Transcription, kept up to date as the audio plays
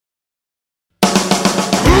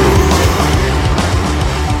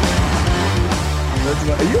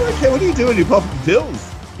Hey, what are you doing? You're popping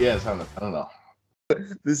pills. Yes, I don't know.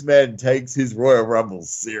 This man takes his Royal Rumble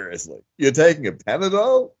seriously. You're taking a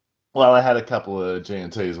Panadol? Well, I had a couple of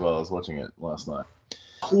G&Ts while I was watching it last night.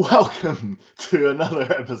 Welcome to another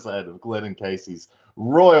episode of Glenn and Casey's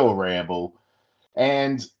Royal Ramble.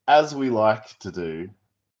 And as we like to do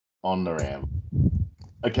on the Ramble,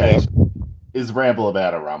 is ramble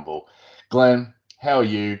about a Rumble. Glenn, how are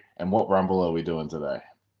you and what Rumble are we doing today?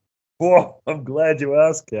 Well, I'm glad you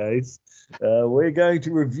asked, Case. We're going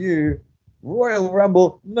to review Royal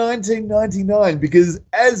Rumble 1999 because,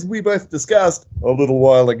 as we both discussed a little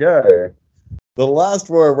while ago, the last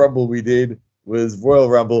Royal Rumble we did was Royal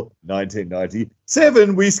Rumble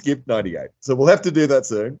 1997. We skipped 98. So we'll have to do that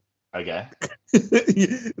soon. Okay. I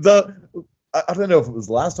don't know if it was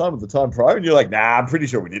last time or the time prior, and you're like, nah, I'm pretty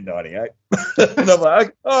sure we did 98. And I'm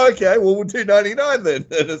like, oh, okay, well, we'll do 99 then.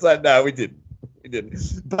 And it's like, no, we didn't. We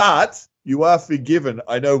didn't. But you are forgiven.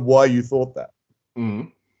 I know why you thought that. Mm-hmm.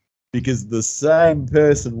 Because the same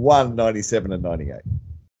person won 97 and 98.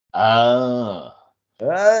 Well,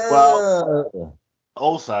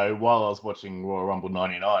 also, while I was watching Royal Rumble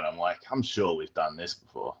 99, I'm like, I'm sure we've done this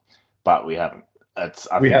before, but we haven't. I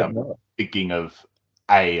think I'm thinking of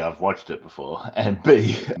A, I've watched it before, and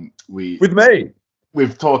B, we've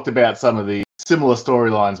talked about some of the similar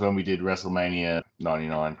storylines when we did WrestleMania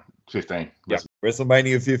 99, 15. Yeah,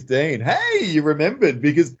 WrestleMania 15. Hey, you remembered,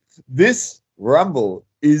 because this Rumble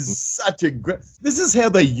is such a great... This is how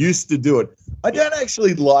they used to do it. I don't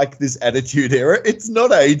actually like this Attitude Era. It's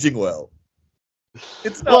not aging well.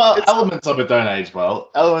 It's not. Well, elements of it don't age well.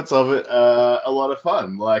 Elements of it are a lot of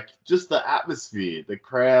fun. Like, just the atmosphere, the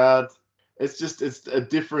crowd. It's a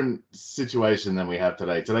different situation than we have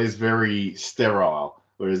today. Today's very sterile,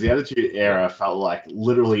 whereas the Attitude Era felt like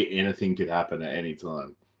literally anything could happen at any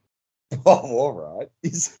time. Oh, all right.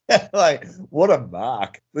 Is that like, what a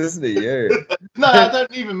mark. Listen to you. No, I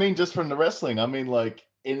don't even mean just from the wrestling. I mean, like,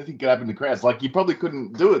 anything could happen to crowds. Like, you probably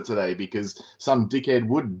couldn't do it today because some dickhead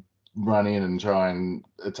would run in and try and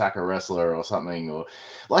attack a wrestler or something. Or,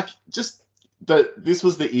 like, just this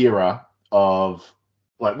was the era of,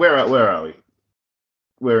 like, where are we?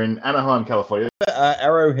 We're in Anaheim, California.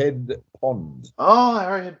 Arrowhead Pond. Oh,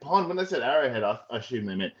 Arrowhead Pond. When they said Arrowhead, I assumed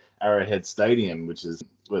they meant Arrowhead Stadium, which is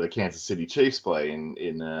where the Kansas City Chiefs play in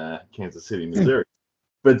Kansas City, Missouri.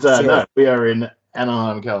 But no, we are in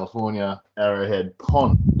Anaheim, California, Arrowhead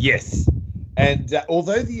Pond. Yes. And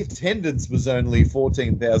although the attendance was only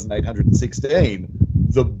 14,816,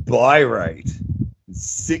 the buy rate is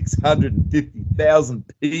 650,000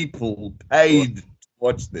 people paid to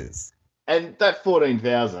watch this. And that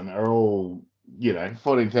 14,000 are all,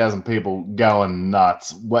 14,000 people going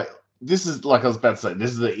nuts. This is, like I was about to say,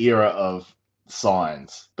 this is the era of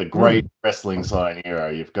signs, the great wrestling sign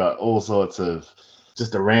era. You've got all sorts of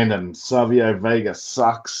just a random Savio Vega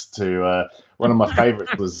sucks to one of my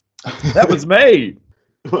favorites was... That was me!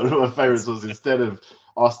 One of my favorites was, instead of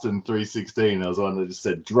Austin 316, there was one that just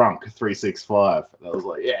said drunk 365. And I was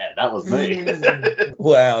like, yeah, that was me.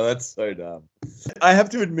 Wow, that's so dumb. I have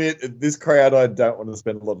to admit, this crowd I don't want to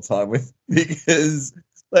spend a lot of time with because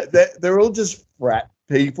they're all just frat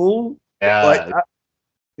people. Yeah.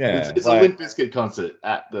 It's like, a Limp Bizkit concert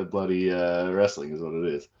at the bloody wrestling is what it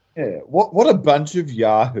is. Yeah, what a bunch of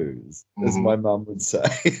yahoos, as my mum would say.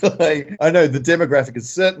 Like, I know the demographic has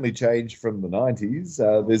certainly changed from the 90s.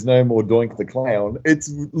 There's no more Doink the Clown.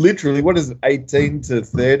 It's literally, 18 to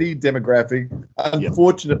 30 demographic,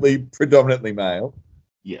 unfortunately predominantly male.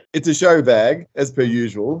 Yeah. It's a show bag, as per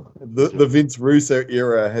usual. The Vince Russo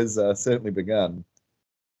era has certainly begun.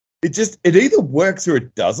 It either works or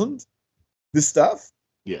it doesn't, this stuff.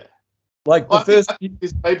 Yeah. Like this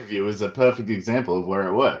pay-per-view is a perfect example of where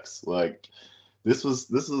it works. Like, this was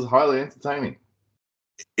highly entertaining.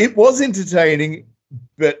 It was entertaining,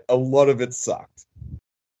 but a lot of it sucked.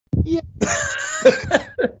 Yeah.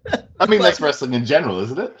 I mean, that's wrestling in general,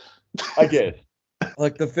 isn't it? I guess.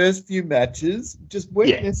 Like, the first few matches just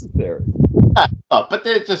weren't necessary. Oh, but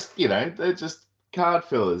they're just card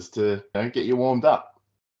fillers to get you warmed up.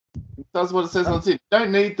 That's what it says on the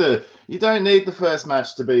tin. You don't need the first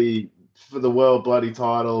match to be for the world bloody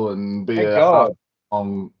title and be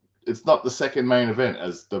it's not the second main event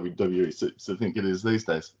as WWE seems to think it is these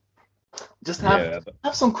days. Just have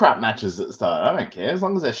some crap matches at the start. I don't care as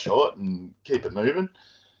long as they're short and keep it moving.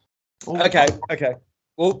 Okay.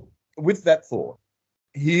 Well, with that thought,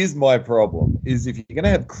 here's my problem: is if you're going to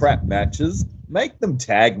have crap matches, make them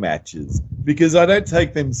tag matches because I don't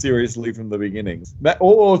take them seriously from the beginning.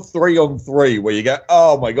 Or 3-on-3 where you go,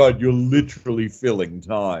 oh my God, you're literally filling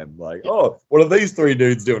time. Like, oh, what are these three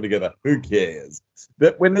dudes doing together? Who cares?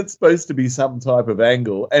 But when it's supposed to be some type of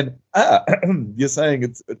angle, and you're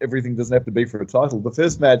saying everything doesn't have to be for a title. The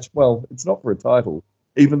first match, well, it's not for a title,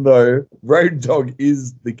 even though Road Dogg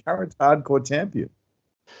is the current hardcore champion.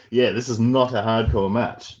 Yeah, this is not a hardcore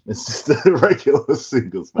match. It's just a regular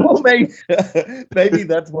singles match. Well, maybe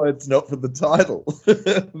that's why it's not for the title,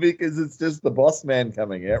 because it's just the boss man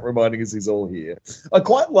coming out, reminding us he's all here. I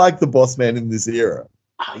quite like the boss man in this era.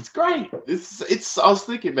 Oh, he's great. I was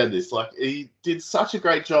thinking about this. Like, he did such a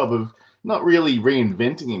great job of not really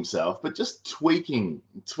reinventing himself, but just tweaking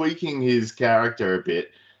his character a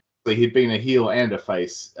bit. Like, he'd been a heel and a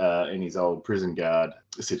face in his old prison guard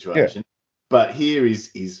situation. Yeah. But here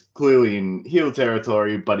he's clearly in heel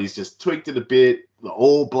territory, but he's just tweaked it a bit. The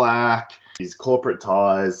all black, his corporate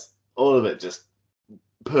ties, all of it just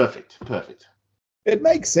perfect. It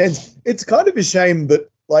makes sense. It's kind of a shame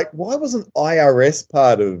that, like, why wasn't IRS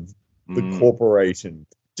part of the corporation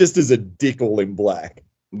just as a dick all in black?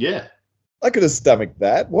 Yeah. I could have stomached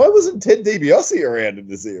that. Why wasn't Ted DiBiase around in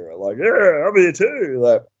this era? Like, yeah, I'm here too.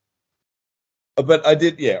 Like, but I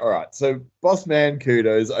did, yeah, all right. So, Boss Man,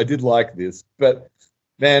 kudos. I did like this. But,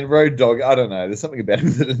 man, Road Dogg, I don't know. There's something about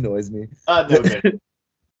him that annoys me. No,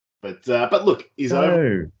 but look, he's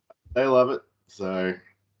over. They love it, so.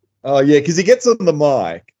 Oh, yeah, because he gets on the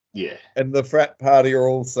mic. Yeah. And the frat party are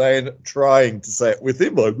all trying to say it with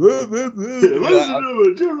him, like,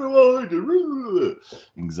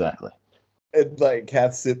 exactly. And, like,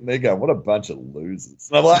 Kath's sitting there going, what a bunch of losers.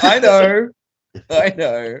 And I'm like, I know. I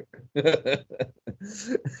know. But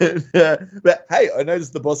hey, I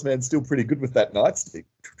noticed the boss man's still pretty good with that nightstick.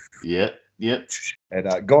 Yeah.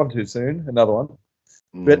 And Gone Too Soon, another one.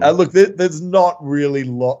 But look, there's not really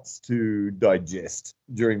lots to digest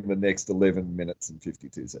during the next 11 minutes and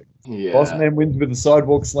 52 seconds. Yeah. Boss man wins with a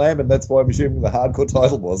sidewalk slam, and that's why I'm assuming the hardcore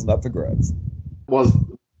title wasn't up for grabs. Was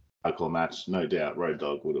a hardcore match, no doubt. Road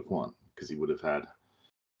Dogg would have won because he would have had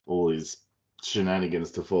all his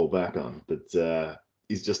shenanigans to fall back on, but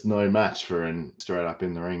he's just no match for an straight up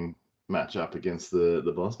in the ring match up against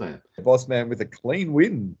the boss man. Boss man with a clean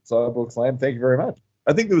win, sidewalk slam. Thank you very much.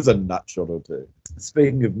 I think there was a nut shot or two.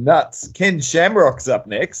 Speaking of nuts, Ken Shamrock's up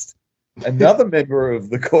next, another member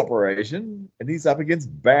of the corporation, and he's up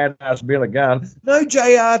against Badass Billy Gunn. No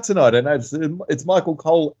JR tonight. I know it's Michael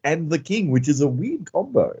Cole and the King, which is a weird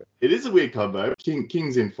combo. It is a weird combo.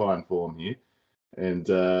 King's in fine form here. And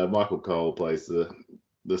Michael Cole plays the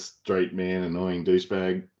straight man, annoying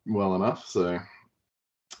douchebag well enough. So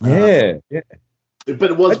yeah.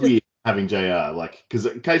 But it was weird having JR, like, because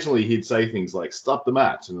occasionally he'd say things like "stop the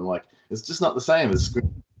match," and like it's just not the same as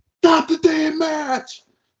 "stop the damn match."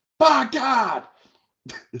 By God!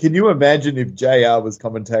 Can you imagine if JR was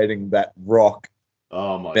commentating that Rock?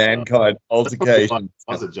 Oh my Mankind God. altercation.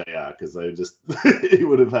 I was a JR because they just he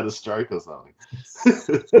would have had a stroke or something.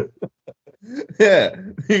 Yeah,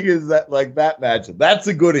 because that match, that's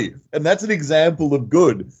a goodie, and that's an example of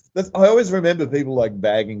good. I always remember people like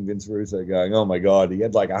bagging Vince Russo, going, "Oh my God, he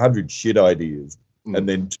had like 100 shit ideas, and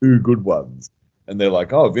then 2 good ones." And they're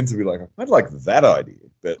like, "Oh, Vince would be like, I'd like that idea,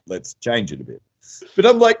 but let's change it a bit." But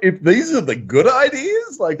I'm like, if these are the good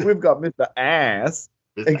ideas, like we've got Mr. Ass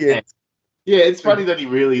again. Yeah, it's funny that he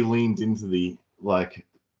really leaned into the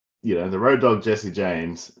the Road Dogg Jesse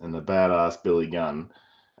James and the badass Billy Gunn.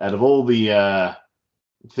 Out of all the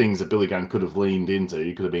things that Billy Gunn could have leaned into,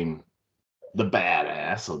 he could have been the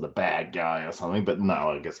badass or the bad guy or something. But no,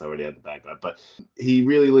 I guess I already had the bad guy. But he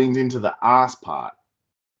really leaned into the ass part.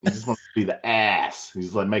 He just wants to be the ass.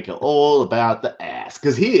 He's like, make it all about the ass.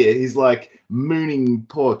 Because here, he's like mooning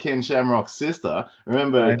poor Ken Shamrock's sister.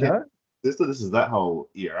 Remember Ken's sister? This is that whole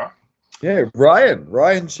era. Yeah,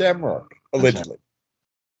 Ryan Shamrock, allegedly.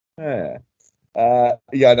 Yeah. I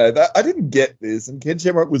know that I didn't get this, and Ken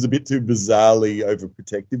Shamrock was a bit too bizarrely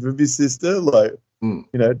overprotective of his sister, like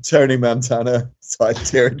Tony Montana side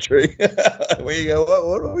territory. Where you go,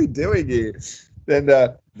 what are we doing here? Then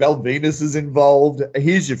Val Venus is involved.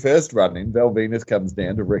 Here's your first run in. Val Venus comes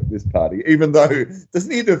down to wreck this party, even though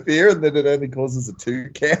doesn't he interfere, and then it only causes a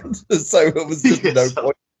 2 count. So it was just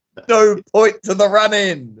no point to the run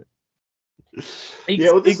in.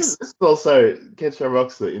 Yeah, well, this is also Ken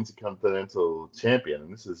Shamrock's the Intercontinental Champion,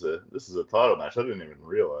 and this is a title match. I didn't even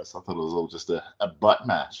realize. I thought it was all just a butt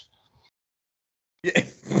match. Yeah,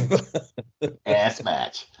 ass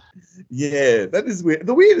match. Yeah, that is weird.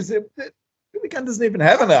 The weirdest is that Billy Gunn doesn't even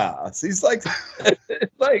have an ass. He's like, I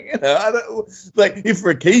don't like if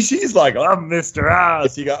Rikishi's like, I'm Mr.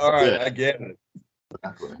 Ass. You go, all right, I get it.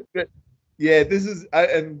 Exactly. But, yeah, this is,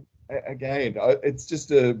 and again, it's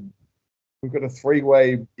just we've got a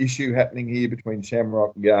three-way issue happening here between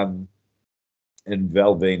Shamrock, Gunn, and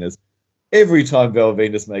Val Venus. Every time Val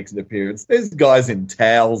Venus makes an appearance, there's guys in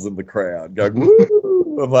towels in the crowd going,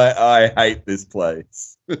 woo! I'm like, I hate this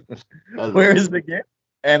place. Where is it again?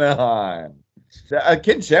 Anaheim.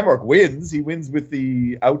 Ken Shamrock wins. He wins with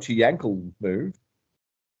the ouchie ankle move,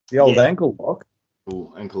 the old ankle lock.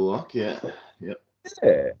 Cool. Ankle lock, yeah. Yep.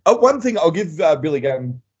 Yeah. One thing I'll give Billy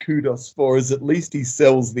Gunn kudos for is at least he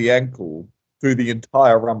sells the ankle through the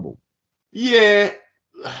entire Rumble. Yeah.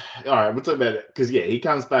 All right, we'll talk about it. Because, yeah, he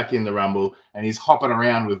comes back in the Rumble and he's hopping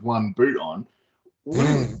around with one boot on.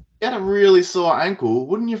 Wouldn't you get a really sore ankle?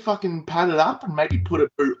 Wouldn't you fucking pad it up and maybe put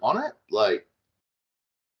a boot on it? Like,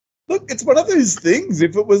 look, it's one of those things.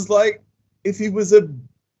 If it was like, if he was a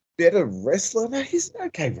better wrestler, no, he's an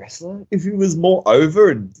okay wrestler. If he was more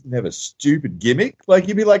over and didn't have a stupid gimmick, like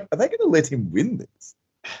you'd be like, are they going to let him win this?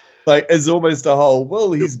 Like, as almost a whole,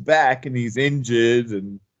 well, he's back and he's injured,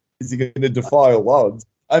 and is he going to defy all odds?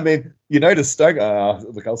 I mean, you notice Stone.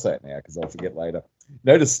 Look, I'll say it now because I'll forget later.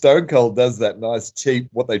 Notice Stone Cold does that nice cheap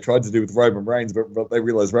what they tried to do with Roman Reigns, but they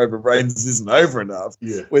realize Roman Reigns isn't over enough.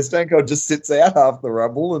 Yeah. Where Stone Cold just sits out half the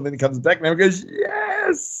Rumble and then comes back and goes,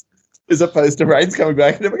 yes, as opposed to Reigns coming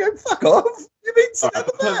back and everyone going, fuck off. You mean all right,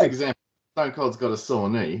 perfect example. Stone Cold's got a sore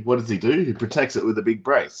knee. What does he do? He protects it with a big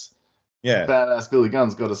brace. Yeah. Badass Billy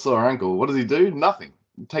Gunn's got a sore ankle. What does he do? Nothing.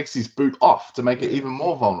 He takes his boot off to make it even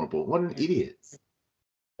more vulnerable. What an idiot.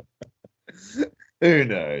 Who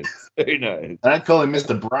knows? Who knows? I don't call him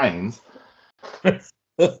Mr. Brains.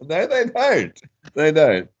 No, they don't. They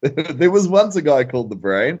don't. There was once a guy called the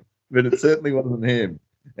Brain, but it certainly wasn't him.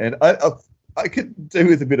 And I could do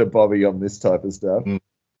with a bit of Bobby on this type of stuff. Mm.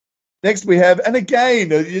 Next we have, and again,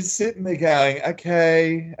 you're sitting there going,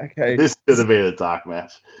 okay. This could have been a dark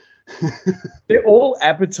match. They're all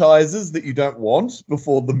appetizers that you don't want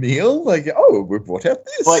before the meal. Like, oh, we brought out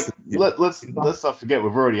this. Like, let's not forget,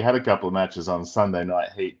 we've already had a couple of matches on Sunday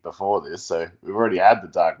Night Heat before this, so we've already had the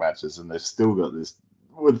dark matches, and they've still got this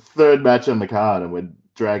with third match on the card, and we're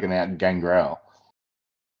dragging out Gangrel.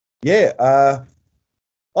 Yeah,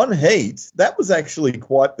 on Heat, that was actually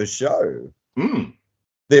quite the show.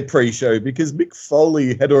 Their pre-show, because Mick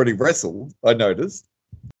Foley had already wrestled, I noticed.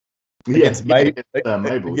 Against Mabel,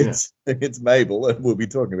 and we'll be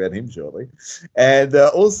talking about him shortly. And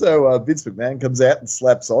also, Vince McMahon comes out and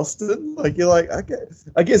slaps Austin. Like, you're like, okay,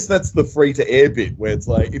 I guess that's the free-to-air bit where it's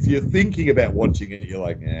like, if you're thinking about watching it, you're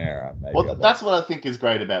like, yeah, maybe. Well, that's what I think is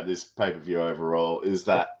great about this pay-per-view overall, is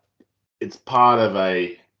that it's part of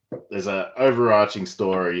there's an overarching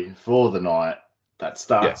story for the night that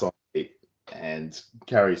starts on it and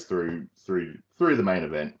carries through the main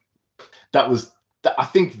event. I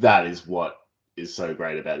think that is what is so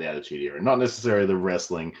great about the Attitude Era. Not necessarily the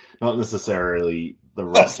wrestling, not necessarily the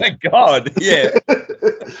wrestling. Oh, thank God, yeah.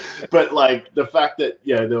 But, like, the fact that,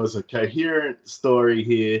 there was a coherent story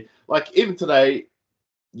here. Like, even today,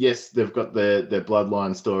 yes, they've got their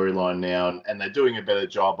Bloodline storyline now, and they're doing a better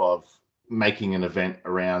job of making an event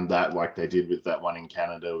around that, like they did with that one in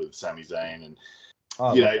Canada with Sami Zayn. And,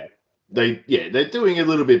 they're doing a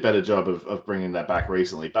little bit better job of bringing that back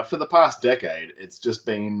recently. But for the past decade, it's just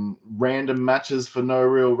been random matches for no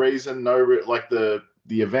real reason. The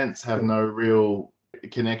events have no real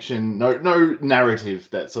connection, no narrative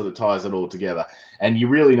that sort of ties it all together. And you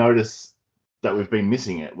really notice that we've been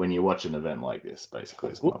missing it when you watch an event like this,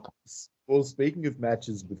 basically. Well, speaking of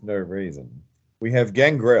matches with no reason, we have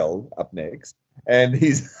Gangrel up next. And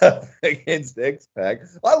he's up against X-Pac.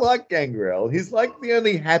 I like Gangrel. He's like the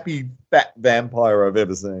only happy fat vampire I've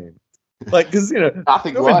ever seen. Like, because,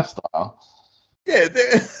 nothing lifestyle. Yeah,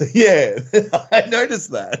 I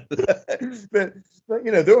noticed that. but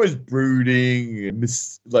they're always brooding and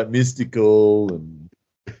mystical and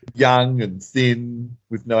young and thin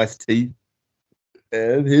with nice teeth.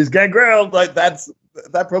 And here's Gangrel. Like, that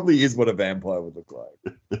probably is what a vampire would look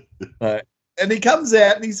like. And he comes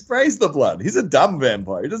out and he sprays the blood. He's a dumb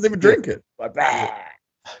vampire. He doesn't even drink it. Like, bah.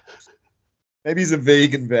 Maybe he's a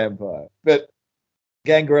vegan vampire. But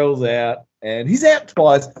Gangrel's out, and he's out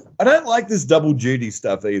twice. I don't like this double duty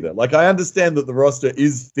stuff either. Like, I understand that the roster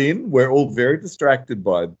is thin. We're all very distracted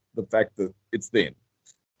by the fact that it's thin.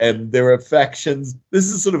 And there are factions.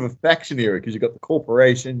 This is sort of a faction era because you've got the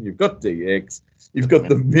Corporation, you've got DX, you've got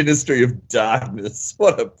the Ministry of Darkness.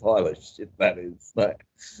 What a pile of shit that is. Like,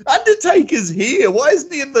 Undertaker's here. Why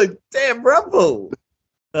isn't he in the damn Rumble?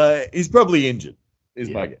 He's probably injured, is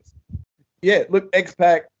my guess. Yeah, look,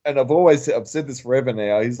 X-Pac, and I've said this forever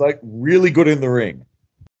now, he's like really good in the ring.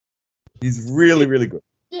 He's really, really good.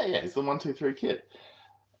 Yeah, Yeah. He's the 1-2-3 kid.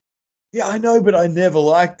 Yeah, I know, but I never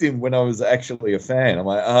liked him when I was actually a fan. I'm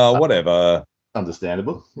like, whatever.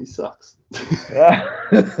 Understandable. He sucks.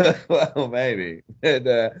 Well, maybe. And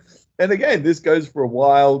again, this goes for a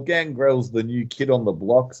while. Gangrel's the new kid on the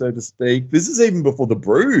block, so to speak. This is even before the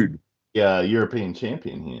Brood. Yeah, European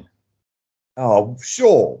champion here. Oh,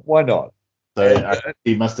 sure. Why not? So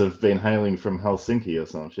he must have been hailing from Helsinki or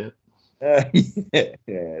some shit. Yeah.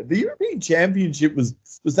 The European Championship was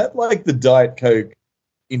that like the Diet Coke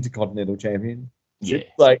Intercontinental Championship? Yeah.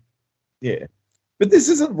 Like, yeah. But this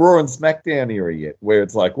isn't Raw and SmackDown era yet, where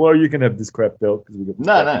it's like, well, you can have this crap belt because we got.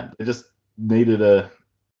 No. They just needed a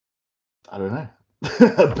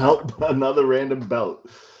belt, another random belt.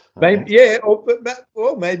 Maybe, yeah,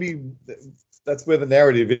 or maybe that's where the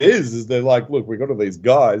narrative is they're like, look, we got all these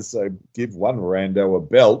guys, so give one rando a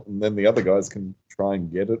belt, and then the other guys can try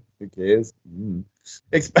and get it. Who cares?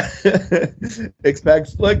 Expect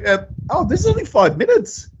like, this is only 5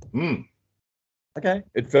 minutes. Okay,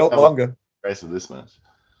 it felt longer. Race of this match.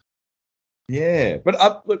 Yeah,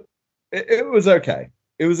 but look, it was okay.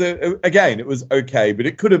 It was it was okay, but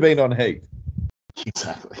it could have been on Heat.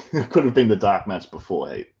 Exactly, it could have been the dark match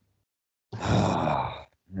before Heat.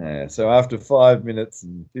 Yeah, so after 5 minutes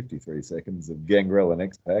and 53 seconds of Gangrel and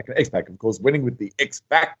X-Pac, of course, winning with the X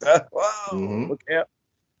Factor. Wow, Look out.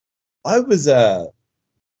 I was, just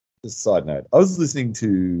a side note, I was listening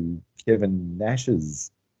to Kevin Nash's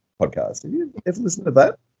podcast. Have you ever listened to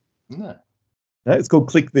that? No, it's called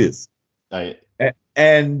Click This.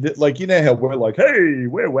 And like, you know how we're like, hey,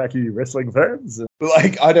 we're wacky wrestling fans. But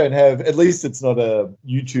like, I don't have, at least it's not a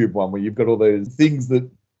YouTube one where you've got all those things that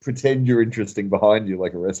pretend you're interesting behind you,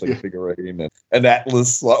 like a wrestling figurine and an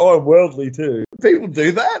atlas. Like, I'm worldly too. People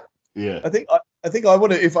do that. Yeah. I think I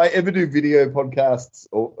want to, if I ever do video podcasts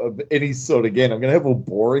or of any sort again, I'm going to have all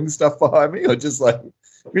boring stuff behind me or just like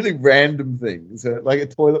really random things. Like a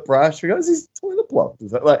toilet brush. Guys, these toilet blocks. Is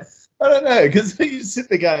that like, I don't know, because you sit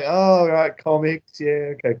there going, oh, right, comics,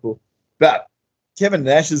 yeah, okay, cool. But Kevin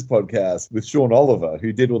Nash's podcast with Sean Oliver,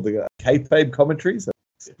 who did all the kayfabe commentaries,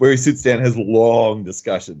 where he sits down and has long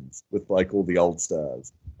discussions with like all the old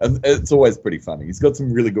stars. And it's always pretty funny. He's got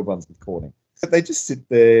some really good ones with Corning. They just sit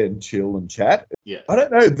there and chill and chat. Yeah. I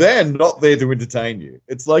don't know. They're not there to entertain you.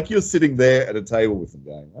 It's like you're sitting there at a table with them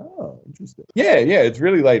going, oh, interesting. Yeah, it's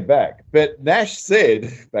really laid back. But Nash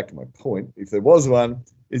said, back to my point, if there was one,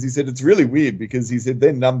 is he said it's really weird because he said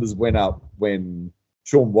their numbers went up when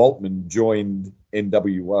Sean Waltman joined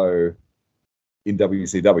NWO in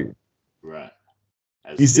WCW. Right.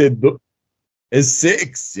 He said, as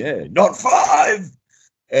 6, not 5.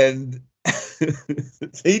 And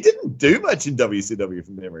he didn't do much in WCW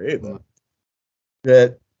from memory either.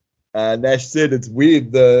 But Nash said it's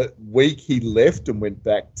weird the week he left and went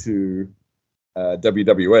back to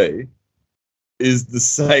WWE is the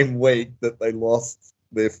same week that they lost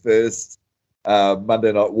their first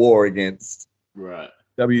Monday Night War against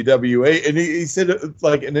WWE. And he said it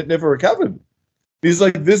like, and it never recovered. He's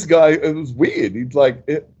like, this guy, it was weird.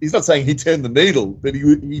 He's not saying he turned the needle, but he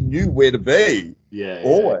knew where to be. Yeah.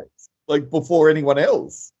 Always. Like before anyone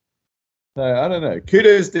else. So I don't know.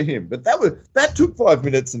 Kudos to him. But that took 5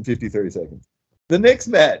 minutes and 53 seconds. The next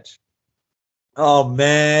match. Oh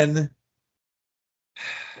man.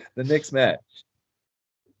 The next match.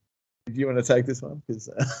 Do you want to take this one?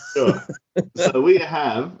 Sure. So we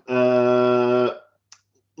have Luna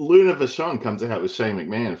Vachon comes out with Shane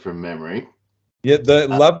McMahon from memory. Yeah, the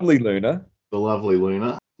lovely Luna. The lovely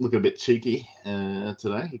Luna. Looking a bit cheeky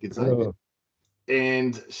today, you could say. Oh.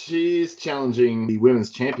 And she's challenging the women's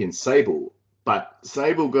champion, Sable. But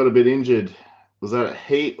Sable got a bit injured. Was that a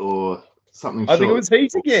Heat or something I think it was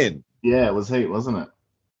Heat again. Yeah, it was Heat, wasn't it?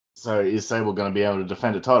 So is Sable going to be able to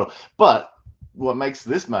defend a title? But what makes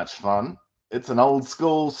this match fun, it's an old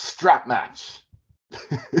school strap match.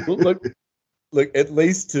 Look, at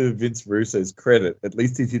least to Vince Russo's credit, at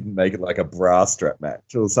least he didn't make it like a bra strap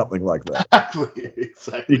match or something like that.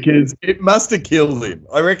 Exactly. Because it must have killed him.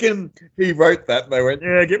 I reckon he wrote that and they went,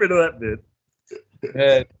 yeah, get rid of that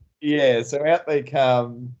bit. So out they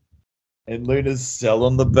come and Luna's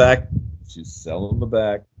selling the back. She's selling the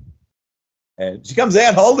back. And she comes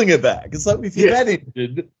out holding her back. It's like, if you're that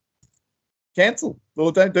injured, cancel.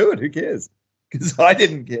 Or don't do it. Who cares? Because I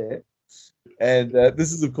didn't care. And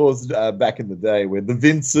this is, of course, back in the day where the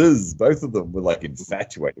Vinces, both of them, were like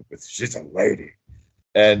infatuated with, she's a lady.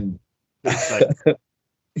 And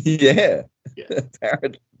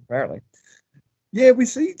apparently. Yeah, we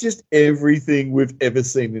see just everything we've ever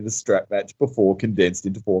seen in a strap match before condensed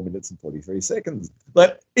into 4 minutes and 43 seconds.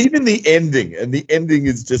 Like, even the ending, and the ending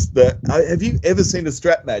is just have you ever seen a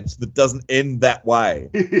strap match that doesn't end that way?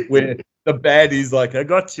 Where the baddie's like, I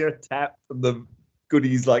got your tap, and the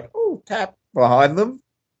goodie's like, oh, tap behind them.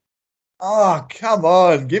 Oh, come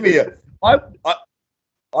on. Give me I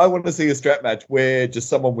want to see a strap match where just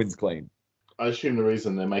someone wins clean. I assume the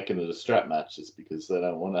reason they're making it a strap match is because they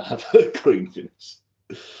don't want to have a clean finish.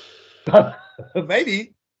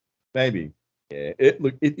 Maybe. Yeah, it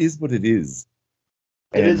is what it is.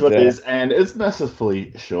 It is what it is, and it's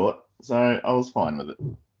mercifully short, so I was fine with it.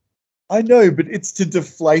 I know, but it's to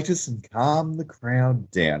deflate us and calm the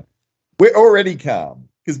crowd down. We're already calm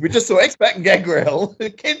because we just saw X-Pac and Gangrel,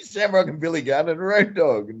 Ken Shamrock and Billy Gunn and Road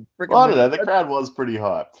Dogg. And well, I don't know. The crowd was pretty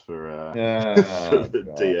hyped for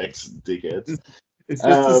the DX dickheads. It's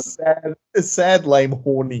just a sad, lame,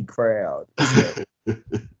 horny crowd, isn't it?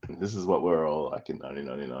 This is what we're all like in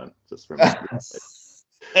 1999. Just remember.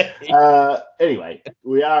 Anyway,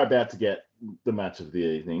 we are about to get the match of the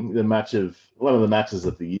evening, one of the matches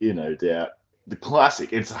of the year, no doubt. The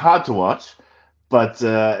classic. It's hard to watch, but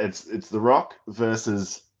it's The Rock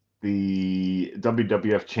versus the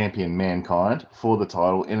WWF champion Mankind for the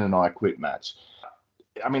title in an I Quit match.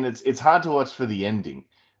 I mean, it's hard to watch for the ending.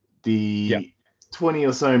 The 20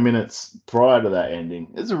 or so minutes prior to that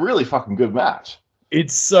ending is a really fucking good match.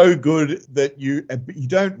 It's so good that you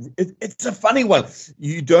don't. It's a funny one.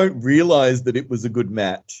 You don't realize that it was a good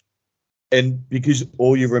match, and because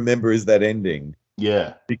all you remember is that ending.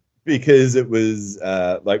 Yeah. Because it was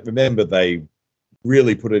remember they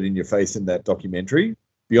really put it in your face in that documentary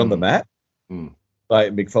Beyond the Mat.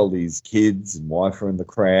 Like Mick Foley's kids and wife are in the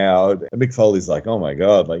crowd, and Mick Foley's like, "Oh my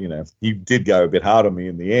god!" He did go a bit hard on me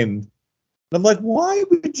in the end. And I'm like, why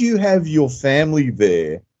would you have your family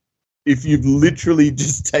there? If you've literally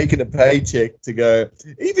just taken a paycheck to go,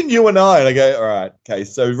 even you and I go, all right, okay,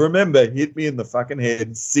 so remember, hit me in the fucking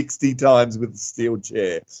head 60 times with a steel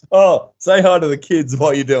chair. Oh, say hi to the kids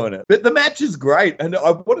while you're doing it. But the match is great, and I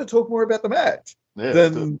want to talk more about the match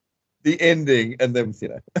than the ending, and then,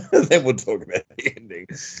 then we'll talk about the ending.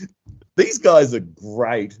 These guys are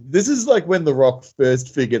great. This is like when The Rock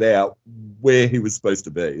first figured out where he was supposed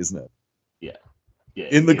to be, isn't it? Yeah,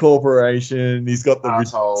 in the corporation, he's got the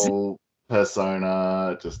asshole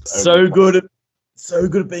persona. Just so good at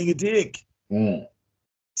being a dick.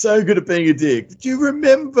 So good at being a dick. Do you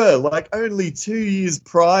remember, only 2 years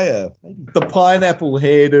prior, the pineapple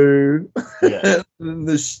hairdo, and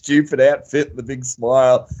the stupid outfit, and the big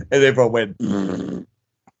smile, and everyone went.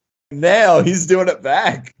 Now he's doing it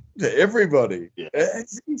back to everybody. Yeah.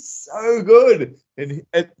 He's so good, and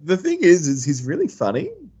the thing is he's really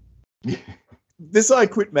funny. This I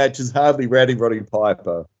Quit match is hardly Rowdy Roddy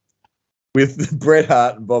Piper with Bret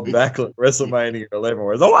Hart and Bob Backlund at WrestleMania 11,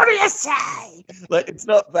 where it's like, what do you say? It's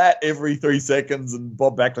not that every 3 seconds and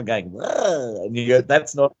Bob Backlund going, whoa, and you go,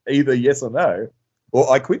 that's not either yes or no,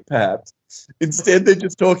 or I Quit perhaps. Instead, they're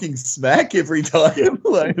just talking smack every time. Every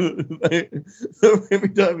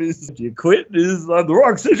time it's, you quit, is The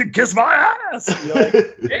Rock says you kiss my ass. And you're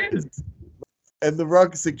like, yes. And The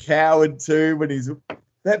Rock's a coward too when he's...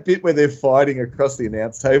 That bit where they're fighting across the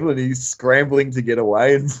announce table and he's scrambling to get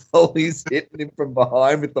away and Foley's hitting him from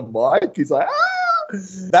behind with the mic. He's like, ah!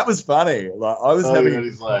 That was funny. I was having... And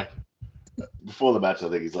he's like, before the match, I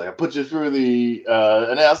think he's like, I put you through the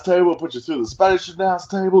announce table, put you through the Spanish announce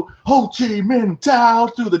table, Ho Chi Minh Tao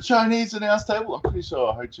through the Chinese announce table. I'm pretty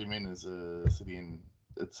sure Ho Chi Minh is a city in...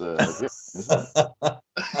 It's isn't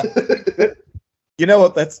it? You know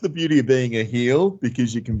what? That's the beauty of being a heel,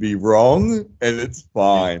 because you can be wrong and it's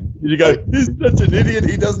fine. You go, he's such an idiot,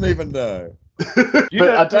 he doesn't even know.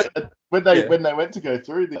 When they went to go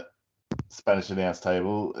through the Spanish announce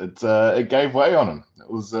table, it gave way on them.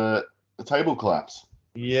 It was a table collapse.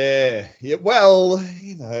 Yeah. Well,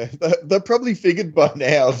 they're probably figured by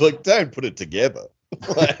now, don't put it together.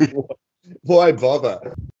 Why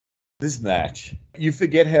bother? This match, you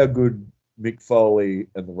forget how good Mick Foley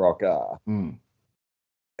and The Rock are.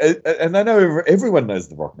 And I know everyone knows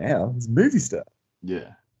The Rock now. He's a movie star.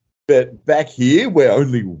 Yeah. But back here, where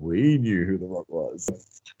only we knew who The Rock was,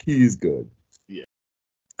 he is good. Yeah.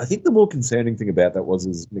 I think the more concerning thing about that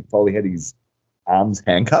was Mick Foley had his arms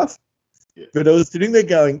handcuffed. Yeah. But I was sitting there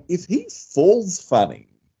going, if he falls funny,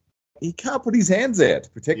 he can't put his hands out to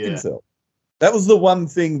protect himself. That was the one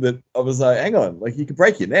thing that I was like, hang on, you could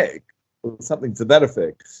break your neck. Or something to that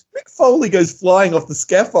effect. Mick Foley goes flying off the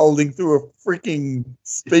scaffolding through a freaking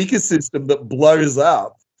speaker system that blows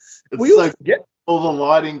up. We all forget all the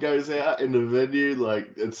lighting goes out in the venue.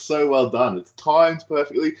 Like, it's so well done. It's timed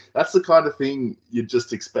perfectly. That's the kind of thing you'd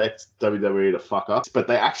just expect WWE to fuck up, but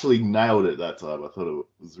they actually nailed it that time. I thought it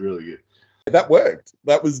was really good. That worked.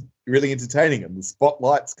 That was really entertaining. And the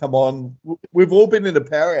spotlights come on. We've all been in a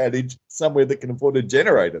power outage somewhere that can afford a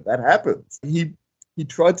generator. That happens. He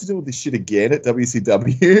tried to do all this shit again at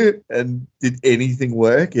WCW, and did anything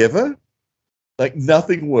work ever? Like,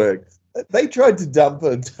 nothing worked. They tried to dump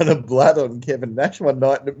a ton of blood on Kevin Nash one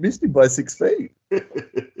night, and it missed him by 6 feet.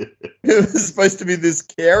 It was supposed to be this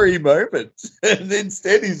carry moment, and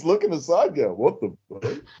instead he's looking aside going, what the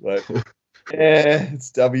fuck? Like, yeah,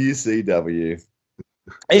 it's WCW.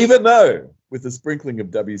 Even though, with the sprinkling of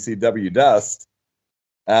WCW dust,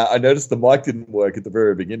 I noticed the mic didn't work at the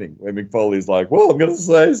very beginning, where Mick Foley's like, well, I'm going to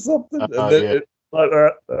say something. And then it's like,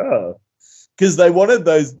 because they wanted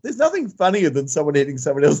those. There's nothing funnier than someone hitting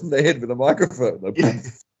someone else in the head with a microphone.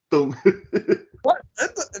 What?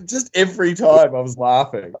 Just every time I was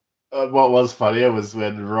laughing. What was funnier was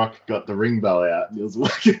when Rock got the ring bell out and he was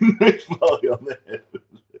whacking Mick Foley on the head.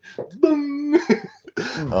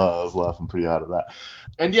 I was laughing pretty hard at that.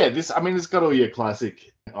 And yeah, it's got all your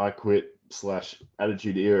classic I Quit /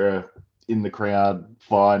 Attitude Era in the crowd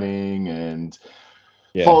fighting, and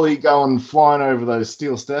Foley going flying over those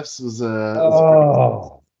steel steps was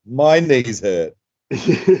my knees hurt.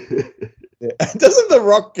 Doesn't The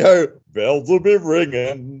Rock go, bells will be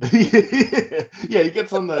ringing? Yeah, he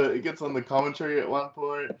gets on the commentary at one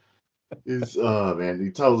point. He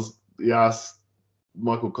asks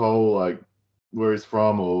Michael Cole like where he's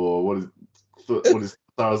from or what his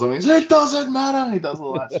stars on. He's like, it doesn't matter. He does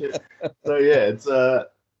all that shit. So yeah, it's all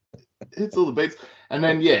the beats. And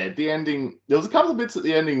then yeah, at the ending, there was a couple of bits at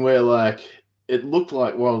the ending where like it looked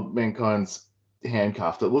like while Mankind's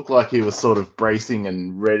handcuffed, it looked like he was sort of bracing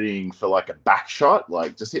and readying for like a back shot,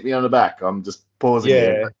 like just hit me on the back. I'm just pausing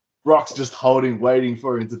here. Rock's just waiting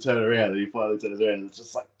for him to turn around, and he finally turns around, and it's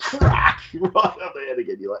just like crack right on the head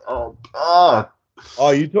again. You're like, oh god.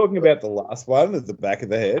 Oh, you're talking about the last one at the back of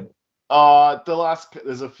the head?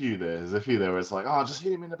 There's a few there. Where it's like, oh, just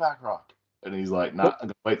hit him in the back, Rock. And he's like, nah, I'm going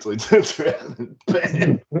to wait till he turns around and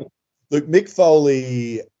bam. Look, Mick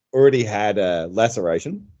Foley already had a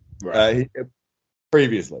laceration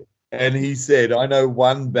previously. And he said, I know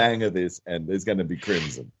one bang of this and there's going to be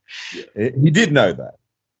crimson. Yeah. He did know that.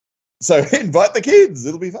 So invite the kids.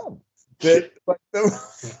 It'll be fun. But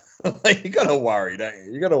you got to worry, don't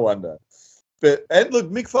you? You got to wonder. And look,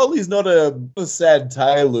 Mick Foley's not a sad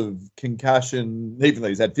tale of concussion, even though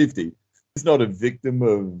he's had 50. He's not a victim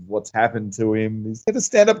of what's happened to him. He's had a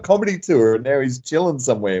stand-up comedy tour, and now he's chilling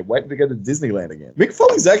somewhere, waiting to go to Disneyland again. Mick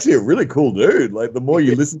Foley's actually a really cool dude. Like, the more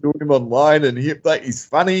you listen to him online, and he's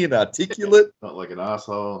funny and articulate. Not like an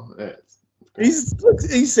asshole. Yeah. He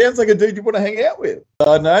sounds like a dude you want to hang out with.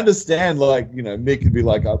 And I understand, like, you know, Mick could be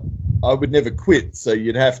like, I would never quit, so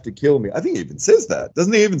you'd have to kill me. I think he even says that.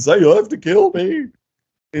 Doesn't he even say, you'll have to kill me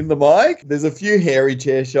in the mic? There's a few hairy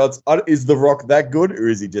chair shots. Is The Rock that good, or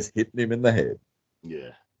is he just hitting him in the head?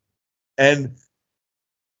 Yeah. And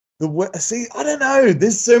I don't know.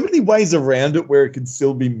 There's so many ways around it where it can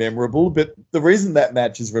still be memorable, but the reason that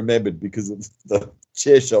match is remembered because of the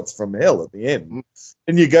chair shots from hell at the end.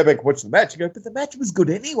 And you go back and watch the match, you go, but the match was good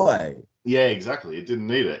anyway. Yeah, exactly. It didn't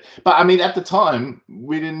need it. But, I mean, at the time,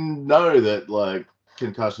 we didn't know that, like,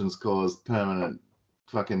 concussions caused permanent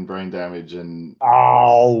fucking brain damage and...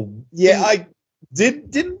 Oh, yeah,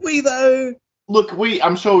 didn't we, though? Look,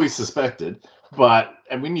 I'm sure we suspected,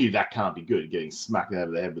 and we knew that can't be good, getting smacked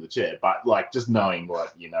over the head with a chair, but, like, just knowing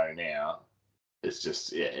what you know now, it's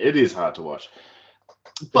just, yeah, it is hard to watch.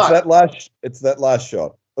 But it's that last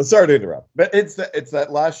shot. Oh, sorry to interrupt, but it's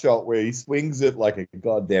that last shot where he swings it like a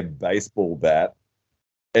goddamn baseball bat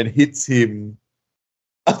and hits him.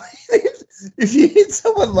 If you hit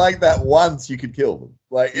someone like that once, you could kill them.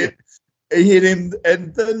 Like it hit him,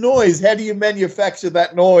 and the noise. How do you manufacture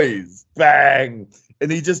that noise? Bang! And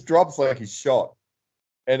he just drops like he's shot.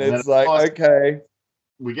 And it's like, okay.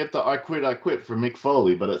 We get the I quit from Mick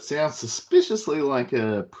Foley, but it sounds suspiciously like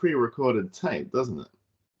a pre-recorded tape, doesn't it?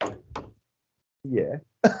 Yeah.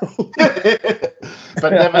 But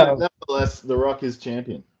nevertheless, The Rock is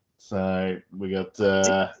champion. So we got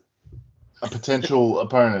a potential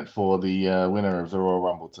opponent for the winner of the Royal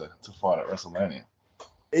Rumble to fight at WrestleMania.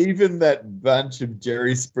 Even that bunch of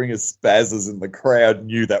Jerry Springer spazzers in the crowd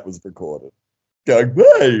knew that was recorded. Going,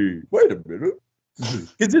 hey, wait a minute.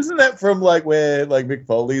 Because isn't that from like where like Mick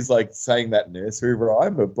Foley's like saying that nursery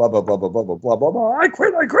rhyme of blah blah blah blah blah blah blah blah blah I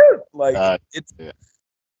quit. Like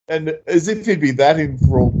And as if he'd be that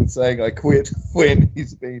enthralled with saying I quit when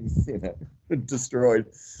he's been, destroyed.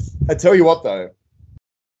 I tell you what, though,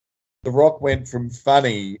 The Rock went from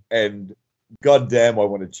funny and goddamn, I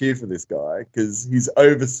want to cheer for this guy because he's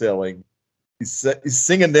overselling. He's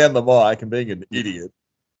singing down the mic and being an idiot.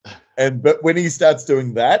 But when he starts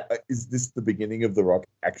doing that, is this the beginning of The Rock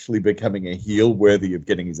actually becoming a heel worthy of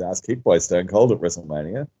getting his ass kicked by Stone Cold at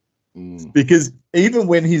WrestleMania? Because even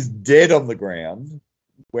when he's dead on the ground,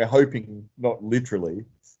 we're hoping not literally,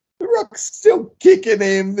 The Rock's still kicking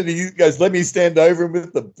him, and he goes, "Let me stand over him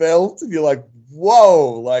with the belt," and you're like,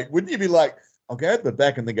 "Whoa!" Like, wouldn't you be like, "I'll go at the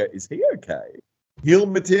back," and they go, "Is he okay?" Heel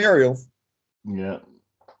material. Yeah.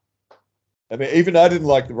 I mean, even I didn't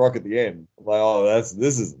like The Rock at the end. I'm like, "Oh,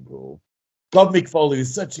 this isn't cool." God, Mick Foley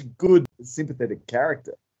is such a good, sympathetic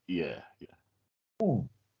character. Yeah. Ooh.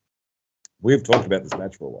 We've talked about this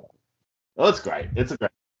match for a while. Oh, it's great. It's a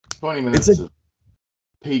great 20 minutes of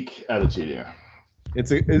peak attitude here.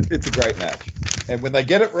 It's a great match. And when they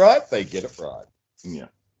get it right, they get it right. Yeah.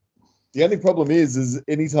 The only problem is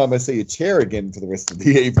anytime I see a chair again for the rest of the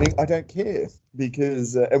evening, I don't care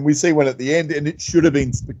because, and we see one at the end, and it should have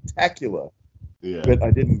been spectacular. Yeah. But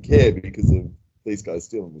I didn't care because of these guys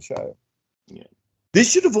stealing the show. Yeah. This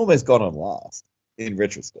should have almost gone on last in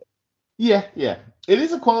retrospect. Yeah. It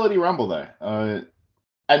is a quality Rumble though,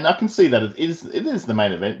 and I can see that it is the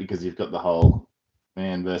main event because you've got the whole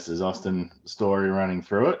Man versus Austin story running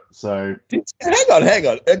through it. So hang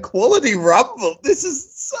on, a quality Rumble. This is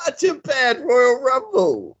such a bad Royal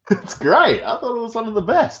Rumble. It's great. I thought it was one of the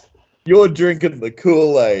best. You're drinking the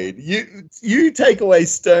Kool-Aid. You take away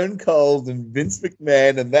Stone Cold and Vince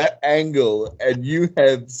McMahon and that angle, and you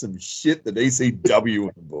have some shit that ECW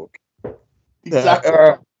in the book. Exactly.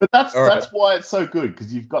 But that's why it's so good,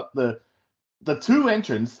 because you've got the two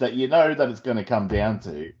entrants that you know that it's going to come down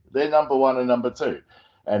to. They're number one and number two.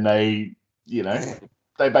 And they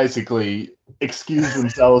basically excuse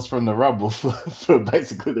themselves from the Rumble for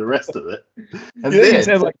basically the rest of it. And you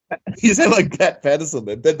sound like Pat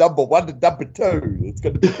Patterson. They're number one and number two. It's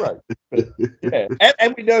going to be great. But, yeah.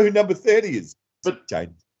 and we know who number 30 is. But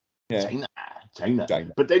China.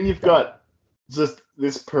 But then you've got just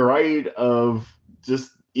this parade of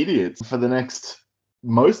just idiots for the next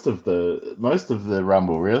most of the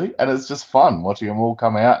Rumble, really, and it's just fun watching them all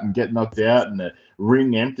come out and get knocked out and the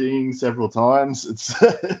ring emptying several times. It's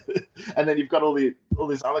and then you've got all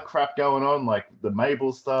this other crap going on, like the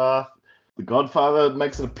Mabel stuff. The Godfather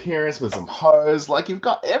makes an appearance with some hose. Like, you've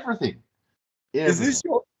got everything. Is this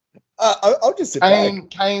your? I'll just sit back.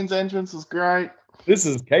 Kane's entrance was great. This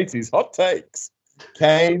is Casey's hot takes.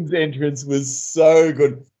 Kane's entrance was so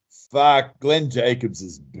good. Fuck, Glenn Jacobs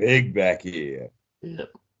is big back here.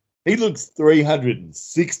 Yep. He looks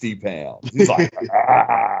 360 pounds. He's like,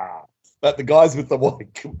 ah. But the guys with the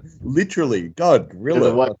white, literally, God,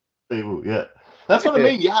 gorilla. The white people, yeah. That's what I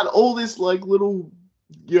mean. You had all this, like, little,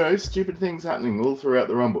 stupid things happening all throughout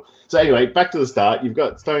the Rumble. So anyway, back to the start. You've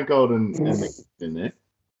got Stone Cold and Mick in there.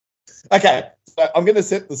 Okay, so I'm going to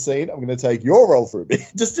set the scene. I'm going to take your role for a bit,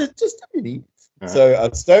 just a minute. Right. So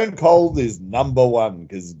Stone Cold is number one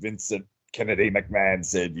because Vincent Kennedy McMahon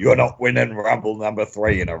said, "You're not winning Rumble number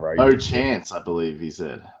 3 in a row." No chance, I believe he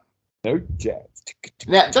said. No chance.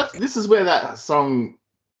 Now, this is where that song,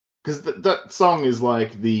 because that song is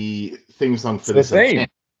like the theme song for this event.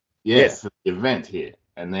 Yes, for the event here.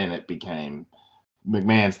 And then it became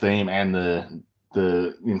McMahon's theme and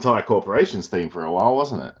the entire corporation's theme for a while,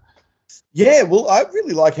 wasn't it? Yeah, well, I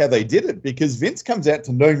really like how they did it because Vince comes out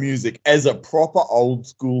to no music as a proper old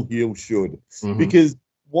school heel should. Mm-hmm. Because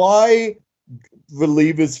why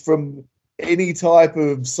relieve us from any type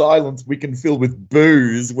of silence we can fill with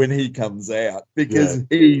booze when he comes out? Because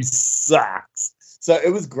he sucks. So it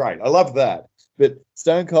was great. I love that. But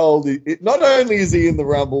Stone Cold, not only is he in the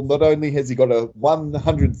Rumble, not only has he got a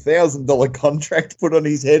 $100,000 contract put on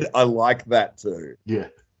his head, I like that too. Yeah.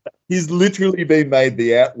 He's literally been made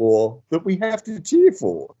the outlaw that we have to cheer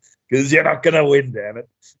for because you're not going to win, damn it.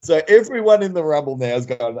 So everyone in the Rumble now is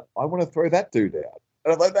going, I want to throw that dude out.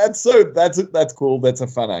 And I'm like, that's cool. That's a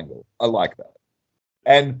fun angle. I like that.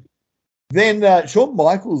 And then Shawn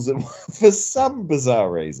Michaels, for some bizarre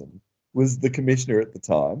reason, was the commissioner at the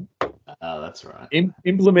time. Oh, that's right.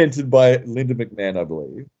 Implemented by Linda McMahon, I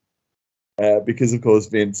believe. Because, of course,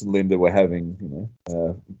 Vince and Linda were having,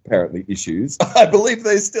 apparently issues. I believe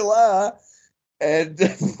they still are. And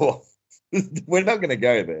we're not going to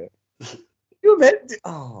go there. You imagine?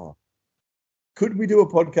 Oh, could we do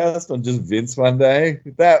a podcast on just Vince one day?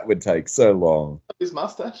 That would take so long. His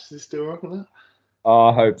mustache, is he still rocking that? Oh,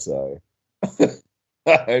 I hope so. I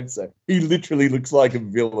I hope so. He literally looks like a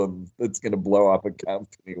villain that's going to blow up a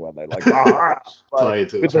company one day. Like, Play it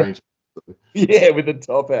to the train. Yeah, with the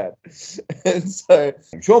top hat. And so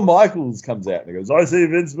Shawn Michaels comes out and he goes, I see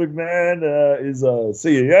Vince McMahon is a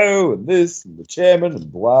CEO and this and the chairman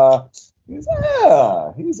and blah. He goes,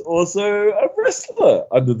 he's also a wrestler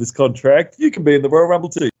under this contract. You can be in the Royal Rumble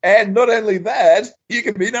too. And not only that, you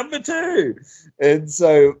can be number 2. And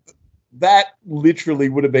so that literally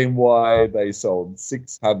would have been why they sold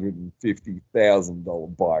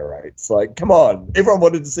 $650,000 buy rates. Like, come on. Everyone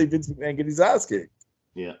wanted to see Vince McMahon get his ass kicked.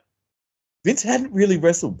 Yeah. Vince hadn't really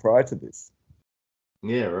wrestled prior to this.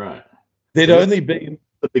 Yeah, right. There'd only been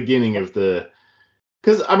the beginning of the...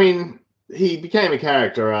 Because, I mean, he became a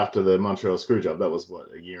character after the Montreal Screwjob. That was, what,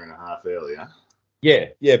 a year and a half earlier? Yeah,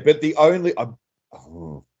 but the only...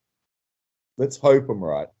 let's hope I'm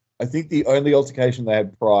right. I think the only altercation they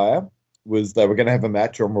had prior was they were going to have a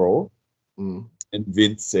match on Raw. Mm. And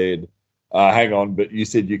Vince said, hang on, but you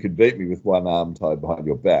said you could beat me with one arm tied behind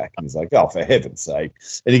your back. And he's like, oh, for heaven's sake.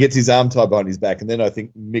 And he gets his arm tied behind his back. And then I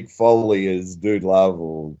think Mick Foley as Dude Love,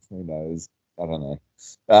 or who knows, I don't know.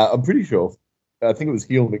 I'm pretty sure, I think it was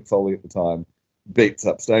heel Mick Foley at the time, beats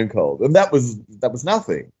up Stone Cold. And that was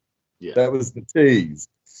nothing. Yeah. That was the tease.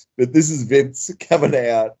 But this is Vince coming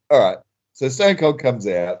out. All right, so Stone Cold comes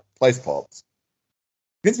out, place pops.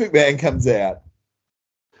 Vince McMahon comes out.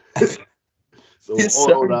 So he's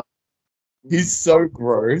so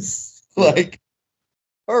gross. Like,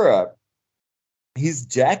 all right. He's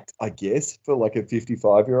jacked, I guess, for like a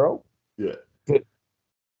 55-year-old. Yeah. But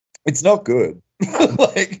it's not good.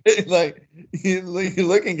 like you're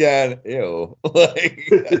looking going, ew. Like,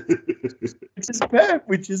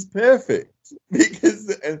 which is perfect.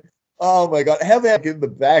 Because, oh my God, how about in the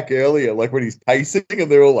back earlier, like when he's pacing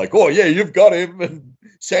and they're all like, oh yeah, you've got him. And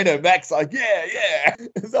Shane O'Mac's like, yeah. And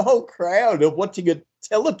the whole crowd are watching a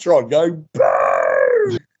Teletron going,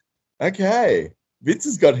 boo! Okay, Vince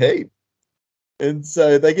has got heat. And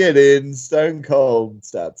so they get in, Stone Cold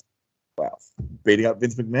starts, beating up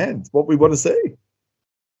Vince McMahon. It's what we want to see.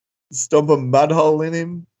 Stomp a mud hole in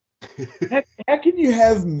him. How can you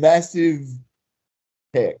have massive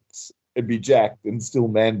pecs and be jacked and still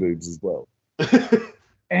man boobs as well? How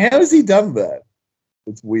has he done that?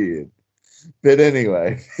 It's weird. But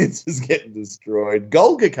anyway, it's just getting destroyed.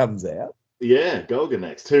 Golga comes out. Yeah, Golga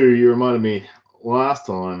next. Who you reminded me last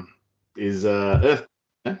time is Earth.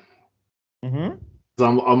 Mm-hmm. So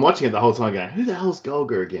I'm watching it the whole time going, who the hell's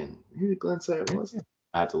Golga again? Who did Glenn say it was?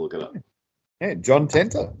 I had to look it up. Yeah, John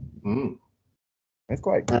Tenter. Mm. That's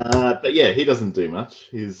quite good. But yeah, he doesn't do much.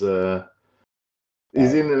 He's in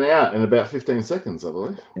and out in about 15 seconds, I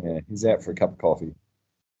believe. Yeah, he's out for a cup of coffee.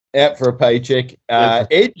 Out for a paycheck.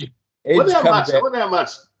 Edge I wonder comes how much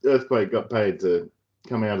Earthquake got paid to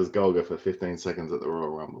come out as Golga for 15 seconds at the Royal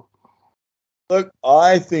Rumble. Look,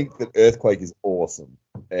 I think that Earthquake is awesome.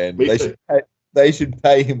 And they should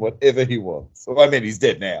pay him whatever he wants. Well, I mean, he's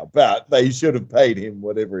dead now, but they should have paid him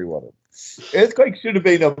whatever he wanted. Earthquake should have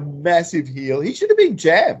been a massive heel. He should have been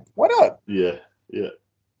jammed. Why not? Yeah.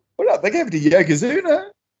 Why not? They gave it to Yokozuna.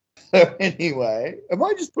 So anyway, am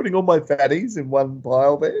I just putting all my fatties in one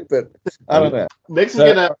pile there? But I don't know. Next, we're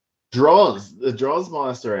going to have Droz. The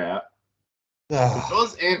Drozmeister out.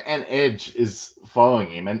 Droz and Edge is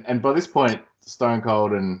following him. And by this point, Stone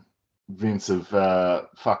Cold and Vince have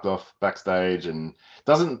fucked off backstage, and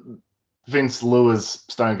doesn't Vince lures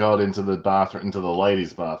Stone Cold into the bathroom, into the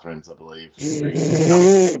ladies' bathrooms, I believe.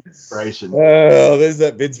 Inspiration. Oh, there's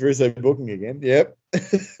that Vince Russo booking again. Yep,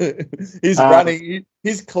 he's running.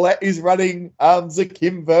 He's running arms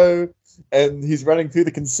akimbo, and he's running through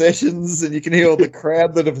the concessions, and you can hear all the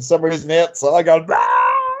crowd that are for some reason outside going,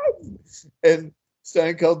 "Bam!" And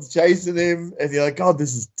Stone Cold's chasing him, and you're like, God,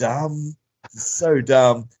 this is dumb. So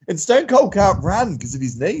dumb. And Stone Cold can't run because of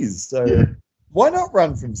his knees. So why not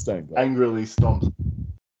run from Stone Cold? Angrily stomps.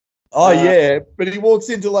 Oh, yeah. But he walks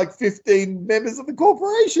into like 15 members of the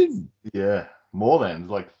corporation. Yeah. More than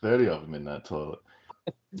like 30 of them in that toilet.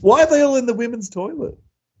 Why are they all in the women's toilet?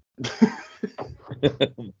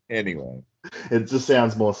 Anyway. It just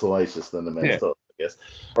sounds more salacious than the men's toilet, I guess.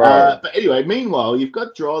 Right. But anyway, meanwhile, you've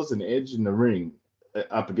got Droz and Edge in the ring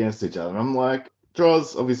up against each other. And I'm like,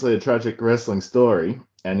 Droz, obviously a tragic wrestling story,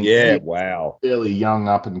 and he's fairly young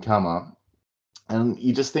up-and-comer. And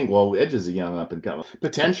you just think, well, Edge is a young up-and-comer.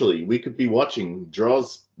 Potentially, we could be watching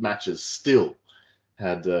Droz matches still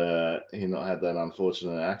had he not had that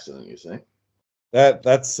unfortunate accident, you see.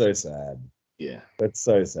 That's so sad. Yeah. That's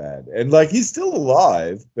so sad. And, like, he's still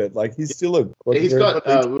alive, but, like, he's still a... He's got,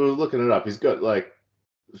 we were looking it up, he's got, like,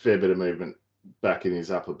 a fair bit of movement back in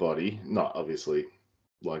his upper body. Not, obviously,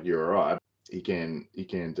 like you're right. he can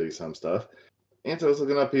do some stuff. Ant, I was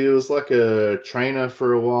looking up, he was like a trainer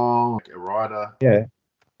for a while, like a writer. Yeah.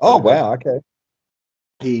 Oh, wow. Okay.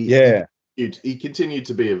 He Yeah. he continued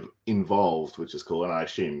to be involved, which is cool, and I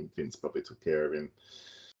assume Vince probably took care of him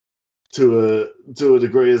to a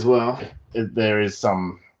degree as well. There is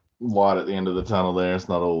some light at the end of the tunnel there. It's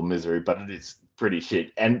not all misery, but it is pretty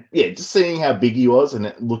shit. And yeah, just seeing how big he was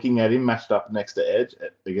and looking at him matched up next to Edge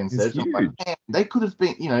against He's Edge, I'm huge. like, man, they could have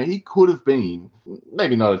been, he could have been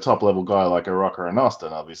maybe not a top level guy like a Rock or an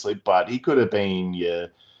Austin, obviously, but he could have been your,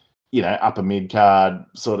 upper mid card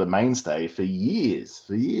sort of mainstay for years.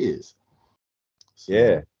 So,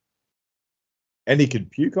 Yeah. And he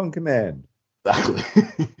could puke on command. exactly.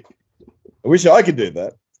 I wish I could do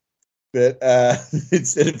that. But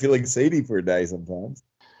instead of feeling seedy for a day sometimes.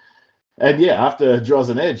 And yeah, after Droz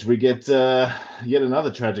and Edge, we get yet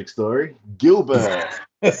another tragic story. Gilbert.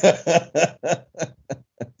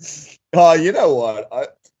 Oh, you know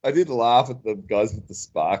what? I did laugh at the guys with the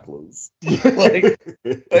sparklers. Like,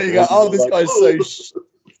 you go, oh, this guy's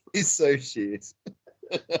he's so shit.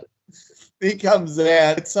 He comes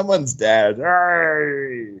out, it's someone's dad.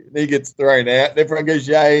 And he gets thrown out, and everyone goes,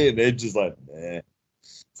 yay, and Edge is like, nah.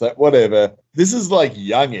 So whatever. This is like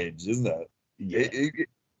young Edge, isn't it? Yeah.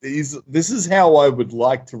 This is how I would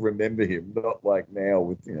like to remember him, not like now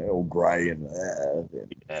with all grey and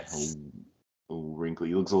all wrinkly.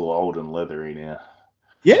 He looks all old and leathery now.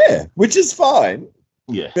 Yeah, which is fine.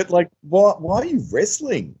 Yeah, but like, why are you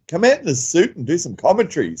wrestling? Come out in a suit and do some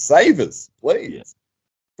commentary. Save us, please,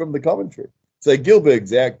 from the commentary. So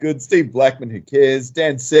Gilbert's out, good. Steve Blackman, who cares?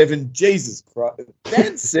 Dan Severn, Jesus Christ,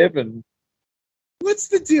 Dan Severn. What's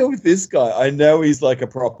the deal with this guy? I know he's like a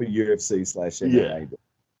proper UFC / MMA.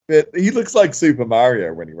 But he looks like Super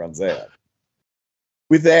Mario when he runs out.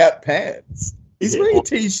 Without pants. He's wearing a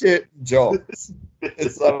t-shirt and jogs.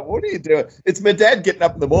 It's like, what are you doing? It's my dad getting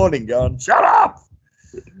up in the morning going, shut up!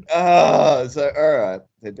 So, all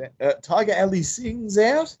right. Tiger Ali Singh's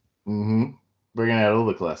out. Mm-hmm. Bringing out all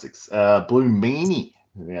the classics. Blue Meanie.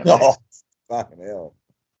 Oh, fucking hell.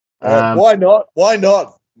 Why not? Why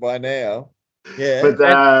not by now? Yeah.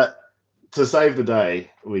 But to save the day,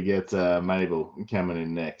 we get Mabel coming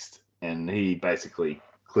in next, and he basically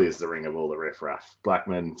clears the ring of all the riffraff.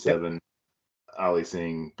 Blackman, Seven, Ali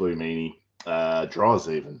Singh, Blue Meanie, Droz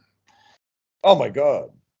even. Oh my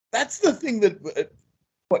God. That's the thing that,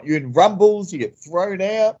 you're in rumbles, you get thrown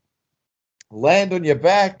out, land on your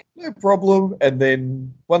back, no problem, and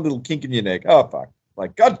then one little kink in your neck. Oh, fuck.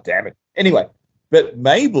 Like, God damn it. Anyway, but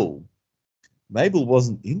Mabel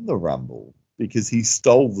wasn't in the rumble because he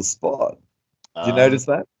stole the spot. Did you notice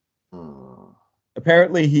that?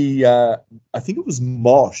 Apparently he, I think it was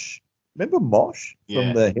Mosh. Remember Mosh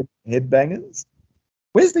from the Headbangers?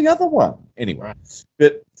 Where's the other one? Anyway,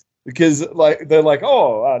 but because like they're like,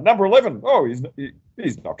 number 11. Oh, he's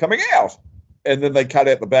not coming out. And then they cut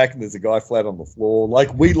out the back and there's a guy flat on the floor,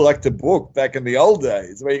 like we like to book back in the old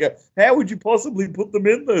days, where you go, how would you possibly put them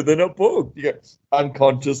in there? They're not booked. You go,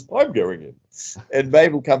 unconscious, I'm going in. And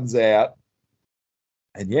Mabel comes out.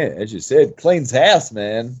 And yeah, as you said, cleans house,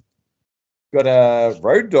 man. Got a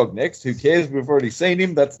Road Dogg next. Who cares? We've already seen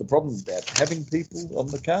him. That's the problem about having people on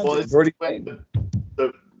the card. Well,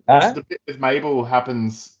 the bit with Mabel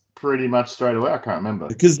happens pretty much straight away. I can't remember.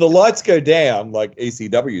 Because the lights go down like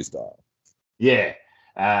ECW style. Yeah.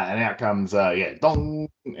 And out comes, dong.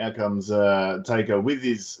 Out comes Taker with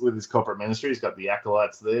his corporate ministry. He's got the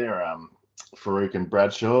acolytes there, Farouk and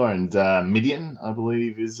Bradshaw, and Midian, I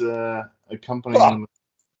believe, is accompanying him.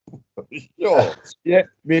 Sure. Yeah,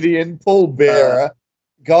 Midian, Paul Bearer.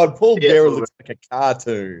 God, Paul Bearer looks like a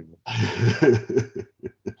cartoon.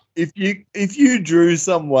 If you drew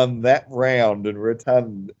someone that round and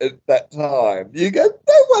rotund at that time, you go,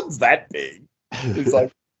 no one's that big. It's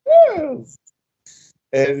like, yes.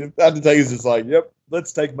 And Undertaker's just like, yep,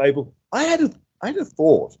 let's take Mabel. I had a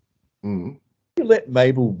thought. You let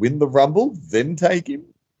Mabel win the Rumble, then take him.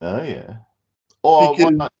 Oh yeah. Or why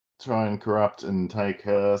not try and corrupt and take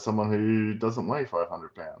someone who doesn't weigh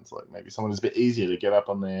 500 pounds? Like maybe someone who's a bit easier to get up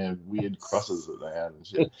on their weird crosses that they have and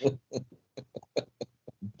shit.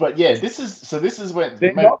 But yeah, this is when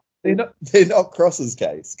they're not crosses,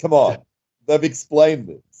 Case. Come on, they've explained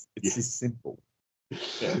this. It's just simple.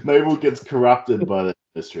 Mabel gets corrupted by the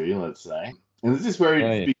industry, let's say, and this is where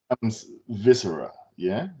he becomes Viscera.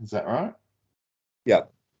 Yeah, is that right? Yeah.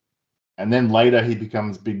 And then later he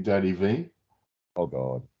becomes Big Daddy V. Oh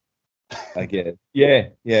God, I get it. Yeah.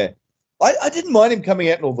 I didn't mind him coming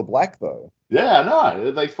out in all the black though. Yeah,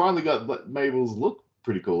 no, they finally got Mabel's look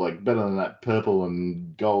pretty cool, like better than that purple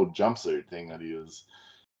and gold jumpsuit thing that he was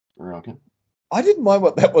rocking. I didn't mind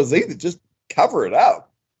what that was either. Just cover it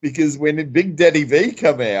up because when Big Daddy V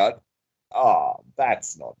come out,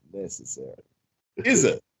 that's not necessary, is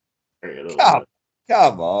it?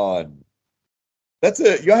 Come on.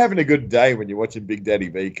 You're having a good day when you're watching Big Daddy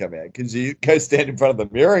V come out because you go stand in front of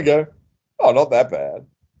the mirror and go, oh, not that bad.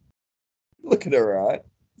 Looking all right.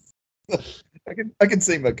 I can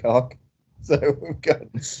see my cock. So we've got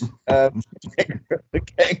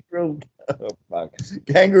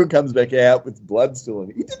Kangaroo comes back out with blood still on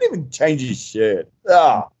him. He didn't even change his shirt.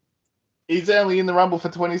 He's only in the Rumble for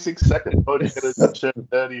 26 seconds. How did he get his shirt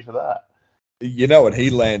dirty for that? You know what? He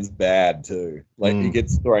lands bad too. Like he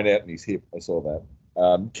gets thrown out in his hip. I saw that.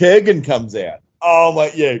 Kurgan comes out. Oh my,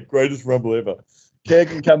 yeah, greatest Rumble ever.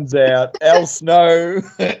 Kurgan comes out. Al Snow,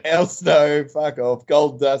 fuck off.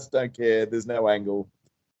 Gold Dust, don't care. There's no angle.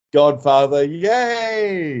 Godfather,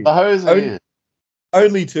 yay! The hose are here.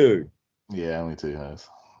 Only two. Yeah, only two hose.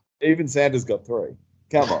 Even Sanders got three.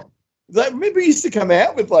 Come on. Remember he used to come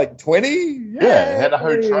out with like 20? Yeah, had a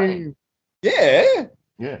whole train. Yeah.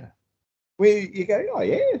 Yeah. Where you go, oh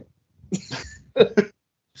yeah.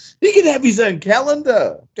 He could have his own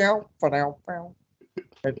calendar. And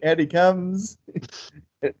out he comes.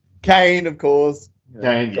 Kane, of course.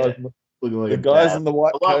 Kane, yeah. Looking like the guys in the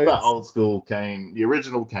white coats. I love that old school Kane, the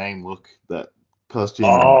original Kane look, that costume.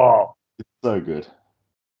 Oh, it's so good.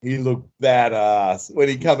 He looked badass when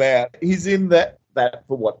he come out. He's in that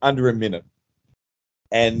for what, under a minute.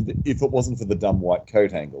 And if it wasn't for the dumb white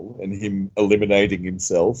coat angle and him eliminating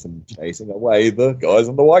himself and chasing away the guys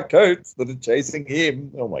in the white coats that are chasing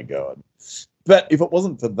him, oh my God. But if it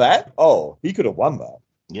wasn't for that, he could have won that.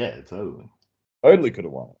 Yeah, totally. Totally could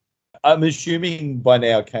have won it. I'm assuming by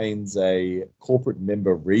now Kane's a corporate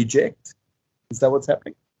member reject. Is that what's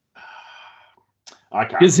happening? I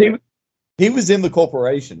can't. Because he was in the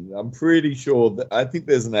corporation. I'm pretty sure I think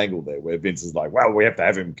there's an angle there where Vince is like, well, we have to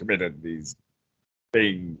have him committed. He's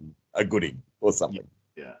being a goodie or something.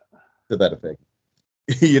 Yeah. To that effect.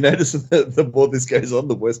 You notice the more this goes on,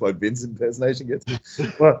 the worse my Vince impersonation gets.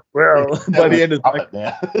 Well, by the end of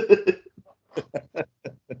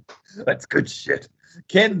that's good shit.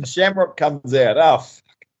 Ken Shamrock comes out. Oh, fuck.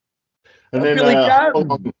 And then Billy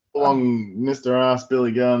Gunn. Along Mr. Ass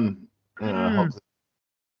Billy Gunn.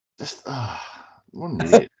 Just what an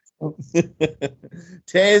idiot.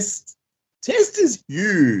 Test is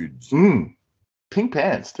huge. Pink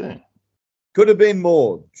pants too. Could have been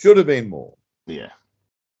more. Should have been more. Yeah.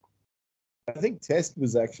 I think Test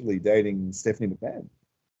was actually dating Stephanie McMahon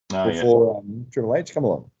before Triple H come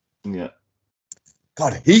along. Yeah.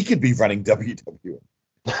 God, he could be running WWE.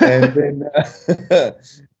 And then,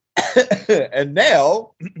 and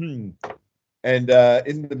now, and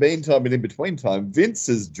in the meantime and in between time, Vince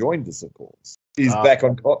has joined us. Of course, he's back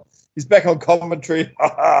on. He's back on commentary.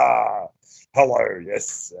 Hello,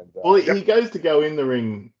 yes. And, well, he goes to go in the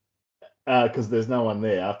ring because there's no one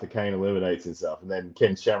there after Kane eliminates himself, and then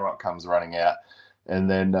Ken Shamrock comes running out. And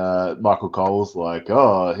then Michael Cole's like,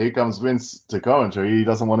 oh, here comes Vince to commentary. He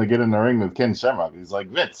doesn't want to get in the ring with Ken Shamrock. He's like,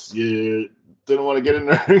 Vince, you didn't want to get in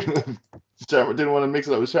the ring with Shamrock, didn't want to mix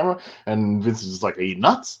it up with Shamrock. And Vince is just like, are you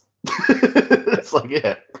nuts? It's like,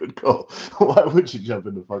 yeah, good call. Why would you jump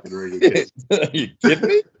in the fucking ring again? Are you kidding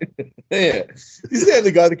me? Yeah. He's the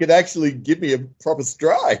only guy that could actually give me a proper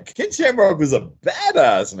strike. Ken Shamrock was a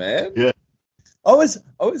badass, man. Yeah. I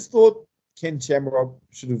always thought Ken Shamrock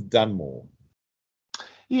should have done more.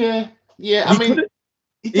 Yeah. I mean,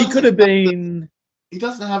 he could have been. He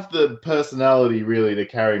doesn't have the personality really to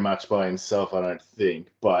carry much by himself, I don't think.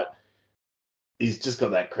 But he's just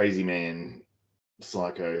got that crazy man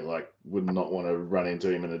psycho, like would not want to run into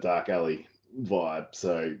him in a dark alley vibe.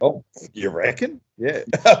 So, you reckon? Yeah.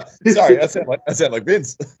 Sorry, I sound like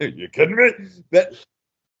Vince. You kidding me? But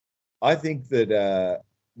I think that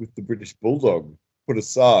with the British Bulldog put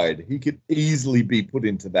aside, he could easily be put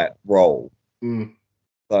into that role.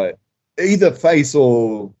 So either face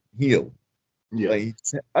or heel. Yeah. Like,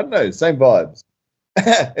 I don't know, same vibes.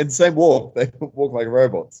 And same walk. They walk like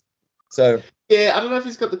robots. So yeah, I don't know if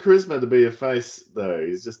he's got the charisma to be a face though.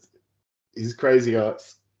 He's crazy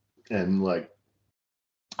eyes. And like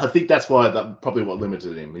I think that's why that probably what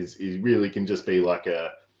limited him is he really can just be like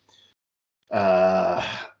a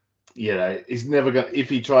he's never gonna, if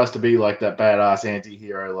he tries to be like that badass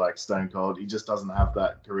anti-hero like Stone Cold, he just doesn't have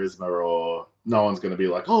that charisma, or no one's gonna be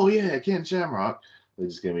like, oh yeah, Ken Shamrock. They're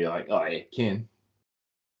just gonna be like, oh yeah, Ken.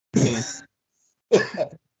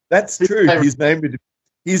 That's true.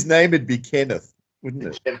 His name would be Kenneth,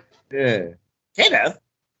 wouldn't it? Yeah. Kenneth.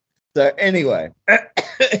 So anyway.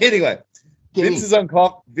 Vince is on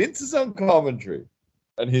commentary,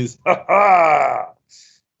 and his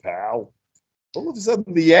pal. All of a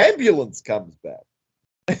sudden, the ambulance comes back.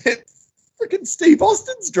 It's freaking Steve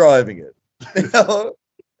Austin's driving it.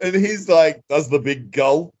 And he's like, does the big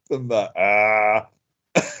gulp and the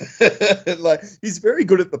and like he's very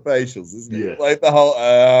good at the facials, isn't he? Yeah. Like the whole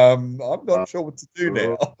I'm not sure what to do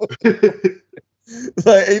now.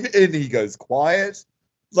 Like, and he goes quiet.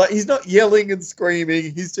 Like he's not yelling and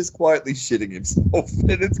screaming, he's just quietly shitting himself,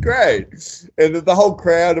 and it's great. And the whole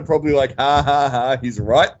crowd are probably like, ha ha ha, he's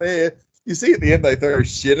right there. You see at the end they throw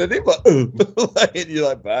shit at him, like, and you're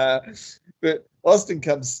like, bah. But Austin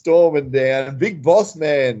comes storming down, big boss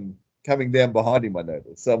man coming down behind him, I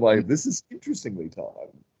noticed. So I'm like, this is interestingly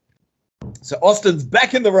timed. So Austin's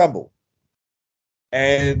back in the Rumble.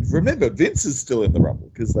 And remember, Vince is still in the Rumble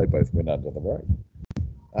because they both went under the rope.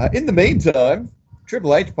 In the meantime,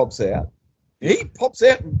 Triple H pops out. He pops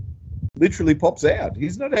out and literally pops out.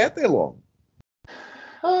 He's not out there long.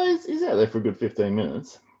 He's out there for a good 15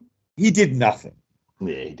 minutes. He did nothing.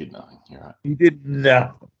 Yeah, he did nothing. You're right. He did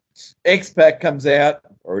nothing. X-Pac comes out.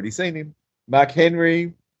 Already seen him. Mark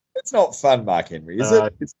Henry. It's not fun, Mark Henry, is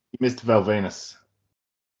it? You missed Val Venus.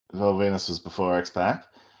 Val Venus was before X-Pac.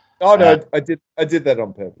 Oh, no, I did that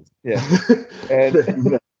on purpose. Yeah.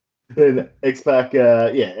 And then X-Pac,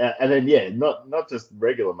 and then, not just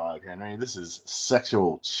regular Mark Henry. This is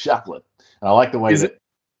sexual chocolate. And I like the way that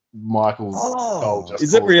Michael's goal just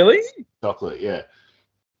is it really? Chocolate, yeah.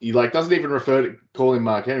 He doesn't even refer to call him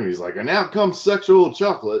Mark Henry. He's like, and now comes sexual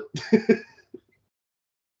chocolate.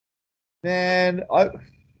 Man,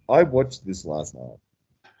 I watched this last night.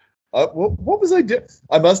 What was I doing?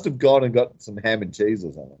 I must have gone and got some ham and cheese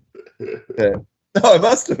or something. No, I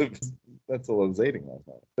must have. That's all I was eating last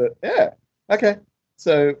night. But yeah, okay.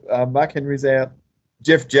 So Mark Henry's out.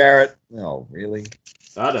 Jeff Jarrett. Oh, really?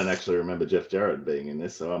 I don't actually remember Jeff Jarrett being in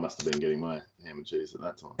this, so I must have been getting my ham and cheese at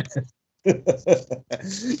that time.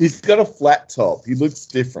 He's got a flat top. He looks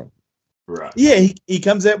different. Right. Yeah, he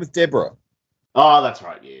comes out with Deborah. Oh, that's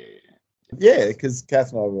right. Yeah. Yeah, because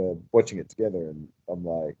Kath and I were watching it together, and I'm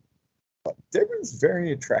like, Deborah's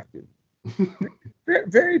very attractive. very,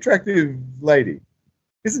 very attractive lady,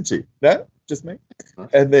 isn't she? No? Just me?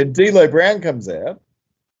 And then D'Lo Brown comes out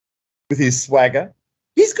with his swagger.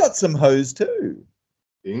 He's got some hose too.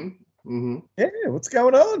 Mm-hmm. Yeah, what's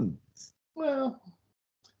going on? Well,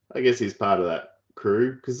 I guess he's part of that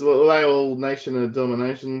crew, because were they all Nation of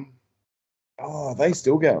Domination? Oh, are they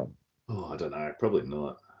still going? Oh, I don't know. Probably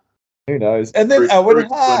not. Who knows? And then Owen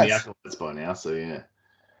Hart. The accolades by now, so yeah.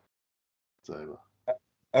 It's over.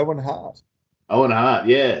 Owen Hart. Owen Hart,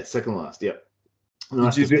 yeah. Second last, yep.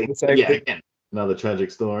 Did you do the same thing? Yeah, again, another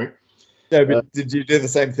tragic story. No, but did you do the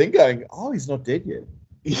same thing going, oh, he's not dead yet?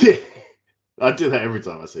 Yeah. I do that every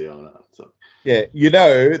time I see Owen Hart. So. Yeah, you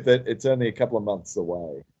know that it's only a couple of months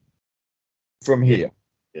away from here.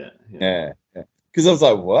 Yeah. Because I was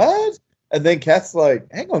like, what? And then Kath's like,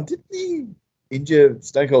 hang on, didn't he injure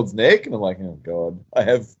Stone Cold's neck? And I'm like, oh, God, I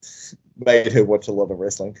have made her watch a lot of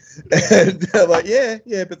wrestling. And I'm like,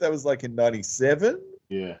 yeah, but that was like in 97.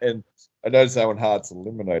 Yeah. And I noticed Owen Hart's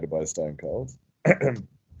eliminated by Stone Cold. And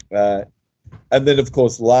then, of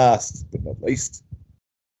course, last but not least,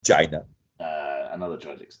 Jaina. Another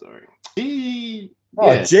tragic story.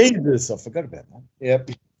 Jesus, I forgot about that.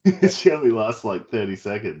 Yep. She only lasts like 30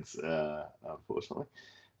 seconds, unfortunately.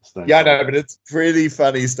 I know, but it's pretty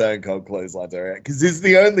funny Stone Cold clotheslines are out because he's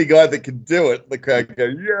the only guy that can do it. The crowd go,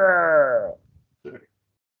 yeah.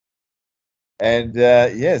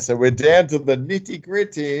 And so we're down to the nitty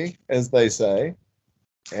gritty, as they say.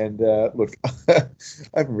 And look, I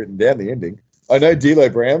haven't written down the ending. I know D'Lo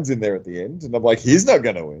Brown's in there at the end, and I'm like, he's not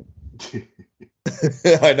going to win.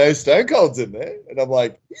 I know Stone Cold's in there, and I'm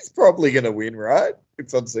like, he's probably going to win, right?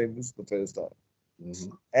 Because I've seen this the first time. Mm-hmm.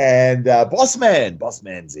 And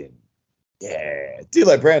Bossman's in. Yeah.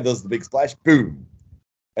 D'Lo Brown does the big splash, boom.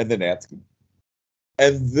 And then outs him.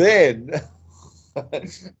 And then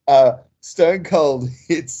Stone Cold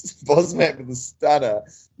hits Bossman with a stunner.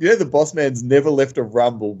 You know the Bossman's never left a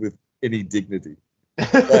Rumble with any dignity.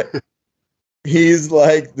 Like, he's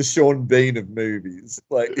like the Sean Bean of movies.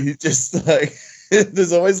 Like, he's just like,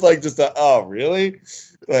 there's always like just a, oh, really?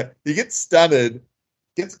 Like, he gets stunned,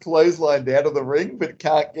 gets clotheslined out of the ring, but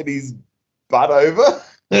can't get his butt over.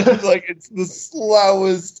 Like, it's the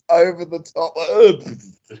slowest over the top.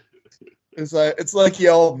 It's like the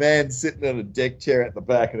old man sitting on a deck chair at the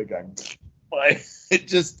back and it going, like, it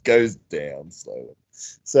just goes down slowly.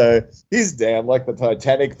 So he's down like the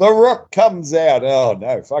Titanic. The Rock comes out. Oh,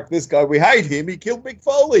 no, fuck this guy. We hate him. He killed Mick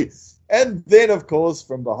Foley. And then, of course,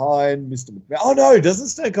 from behind, Mr. McMahon. Oh, no, doesn't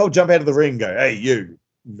Stone Cold jump out of the ring and go, hey, you?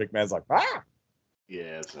 And McMahon's like, ah.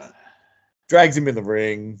 Yeah, that's right. Drags him in the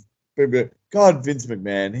ring. But God, Vince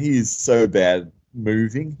McMahon, he is so bad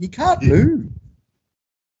moving. He can't move.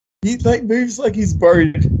 He moves like he's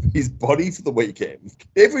borrowed his body for the weekend.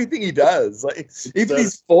 Everything he does, even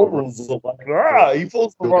his falls are he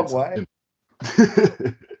falls the wrong way.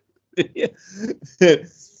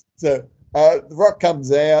 So The Rock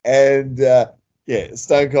comes out and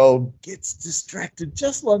Stone Cold gets distracted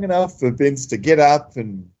just long enough for Vince to get up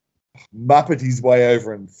and muppet his way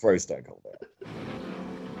over and throw Stone Cold out.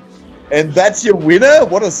 And that's your winner?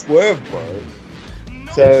 What a swerve, bro.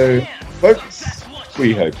 So, folks,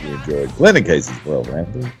 we hope you enjoyed Glenn and Casey's Royal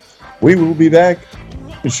Ramble. We will be back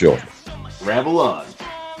shortly. Ramble on.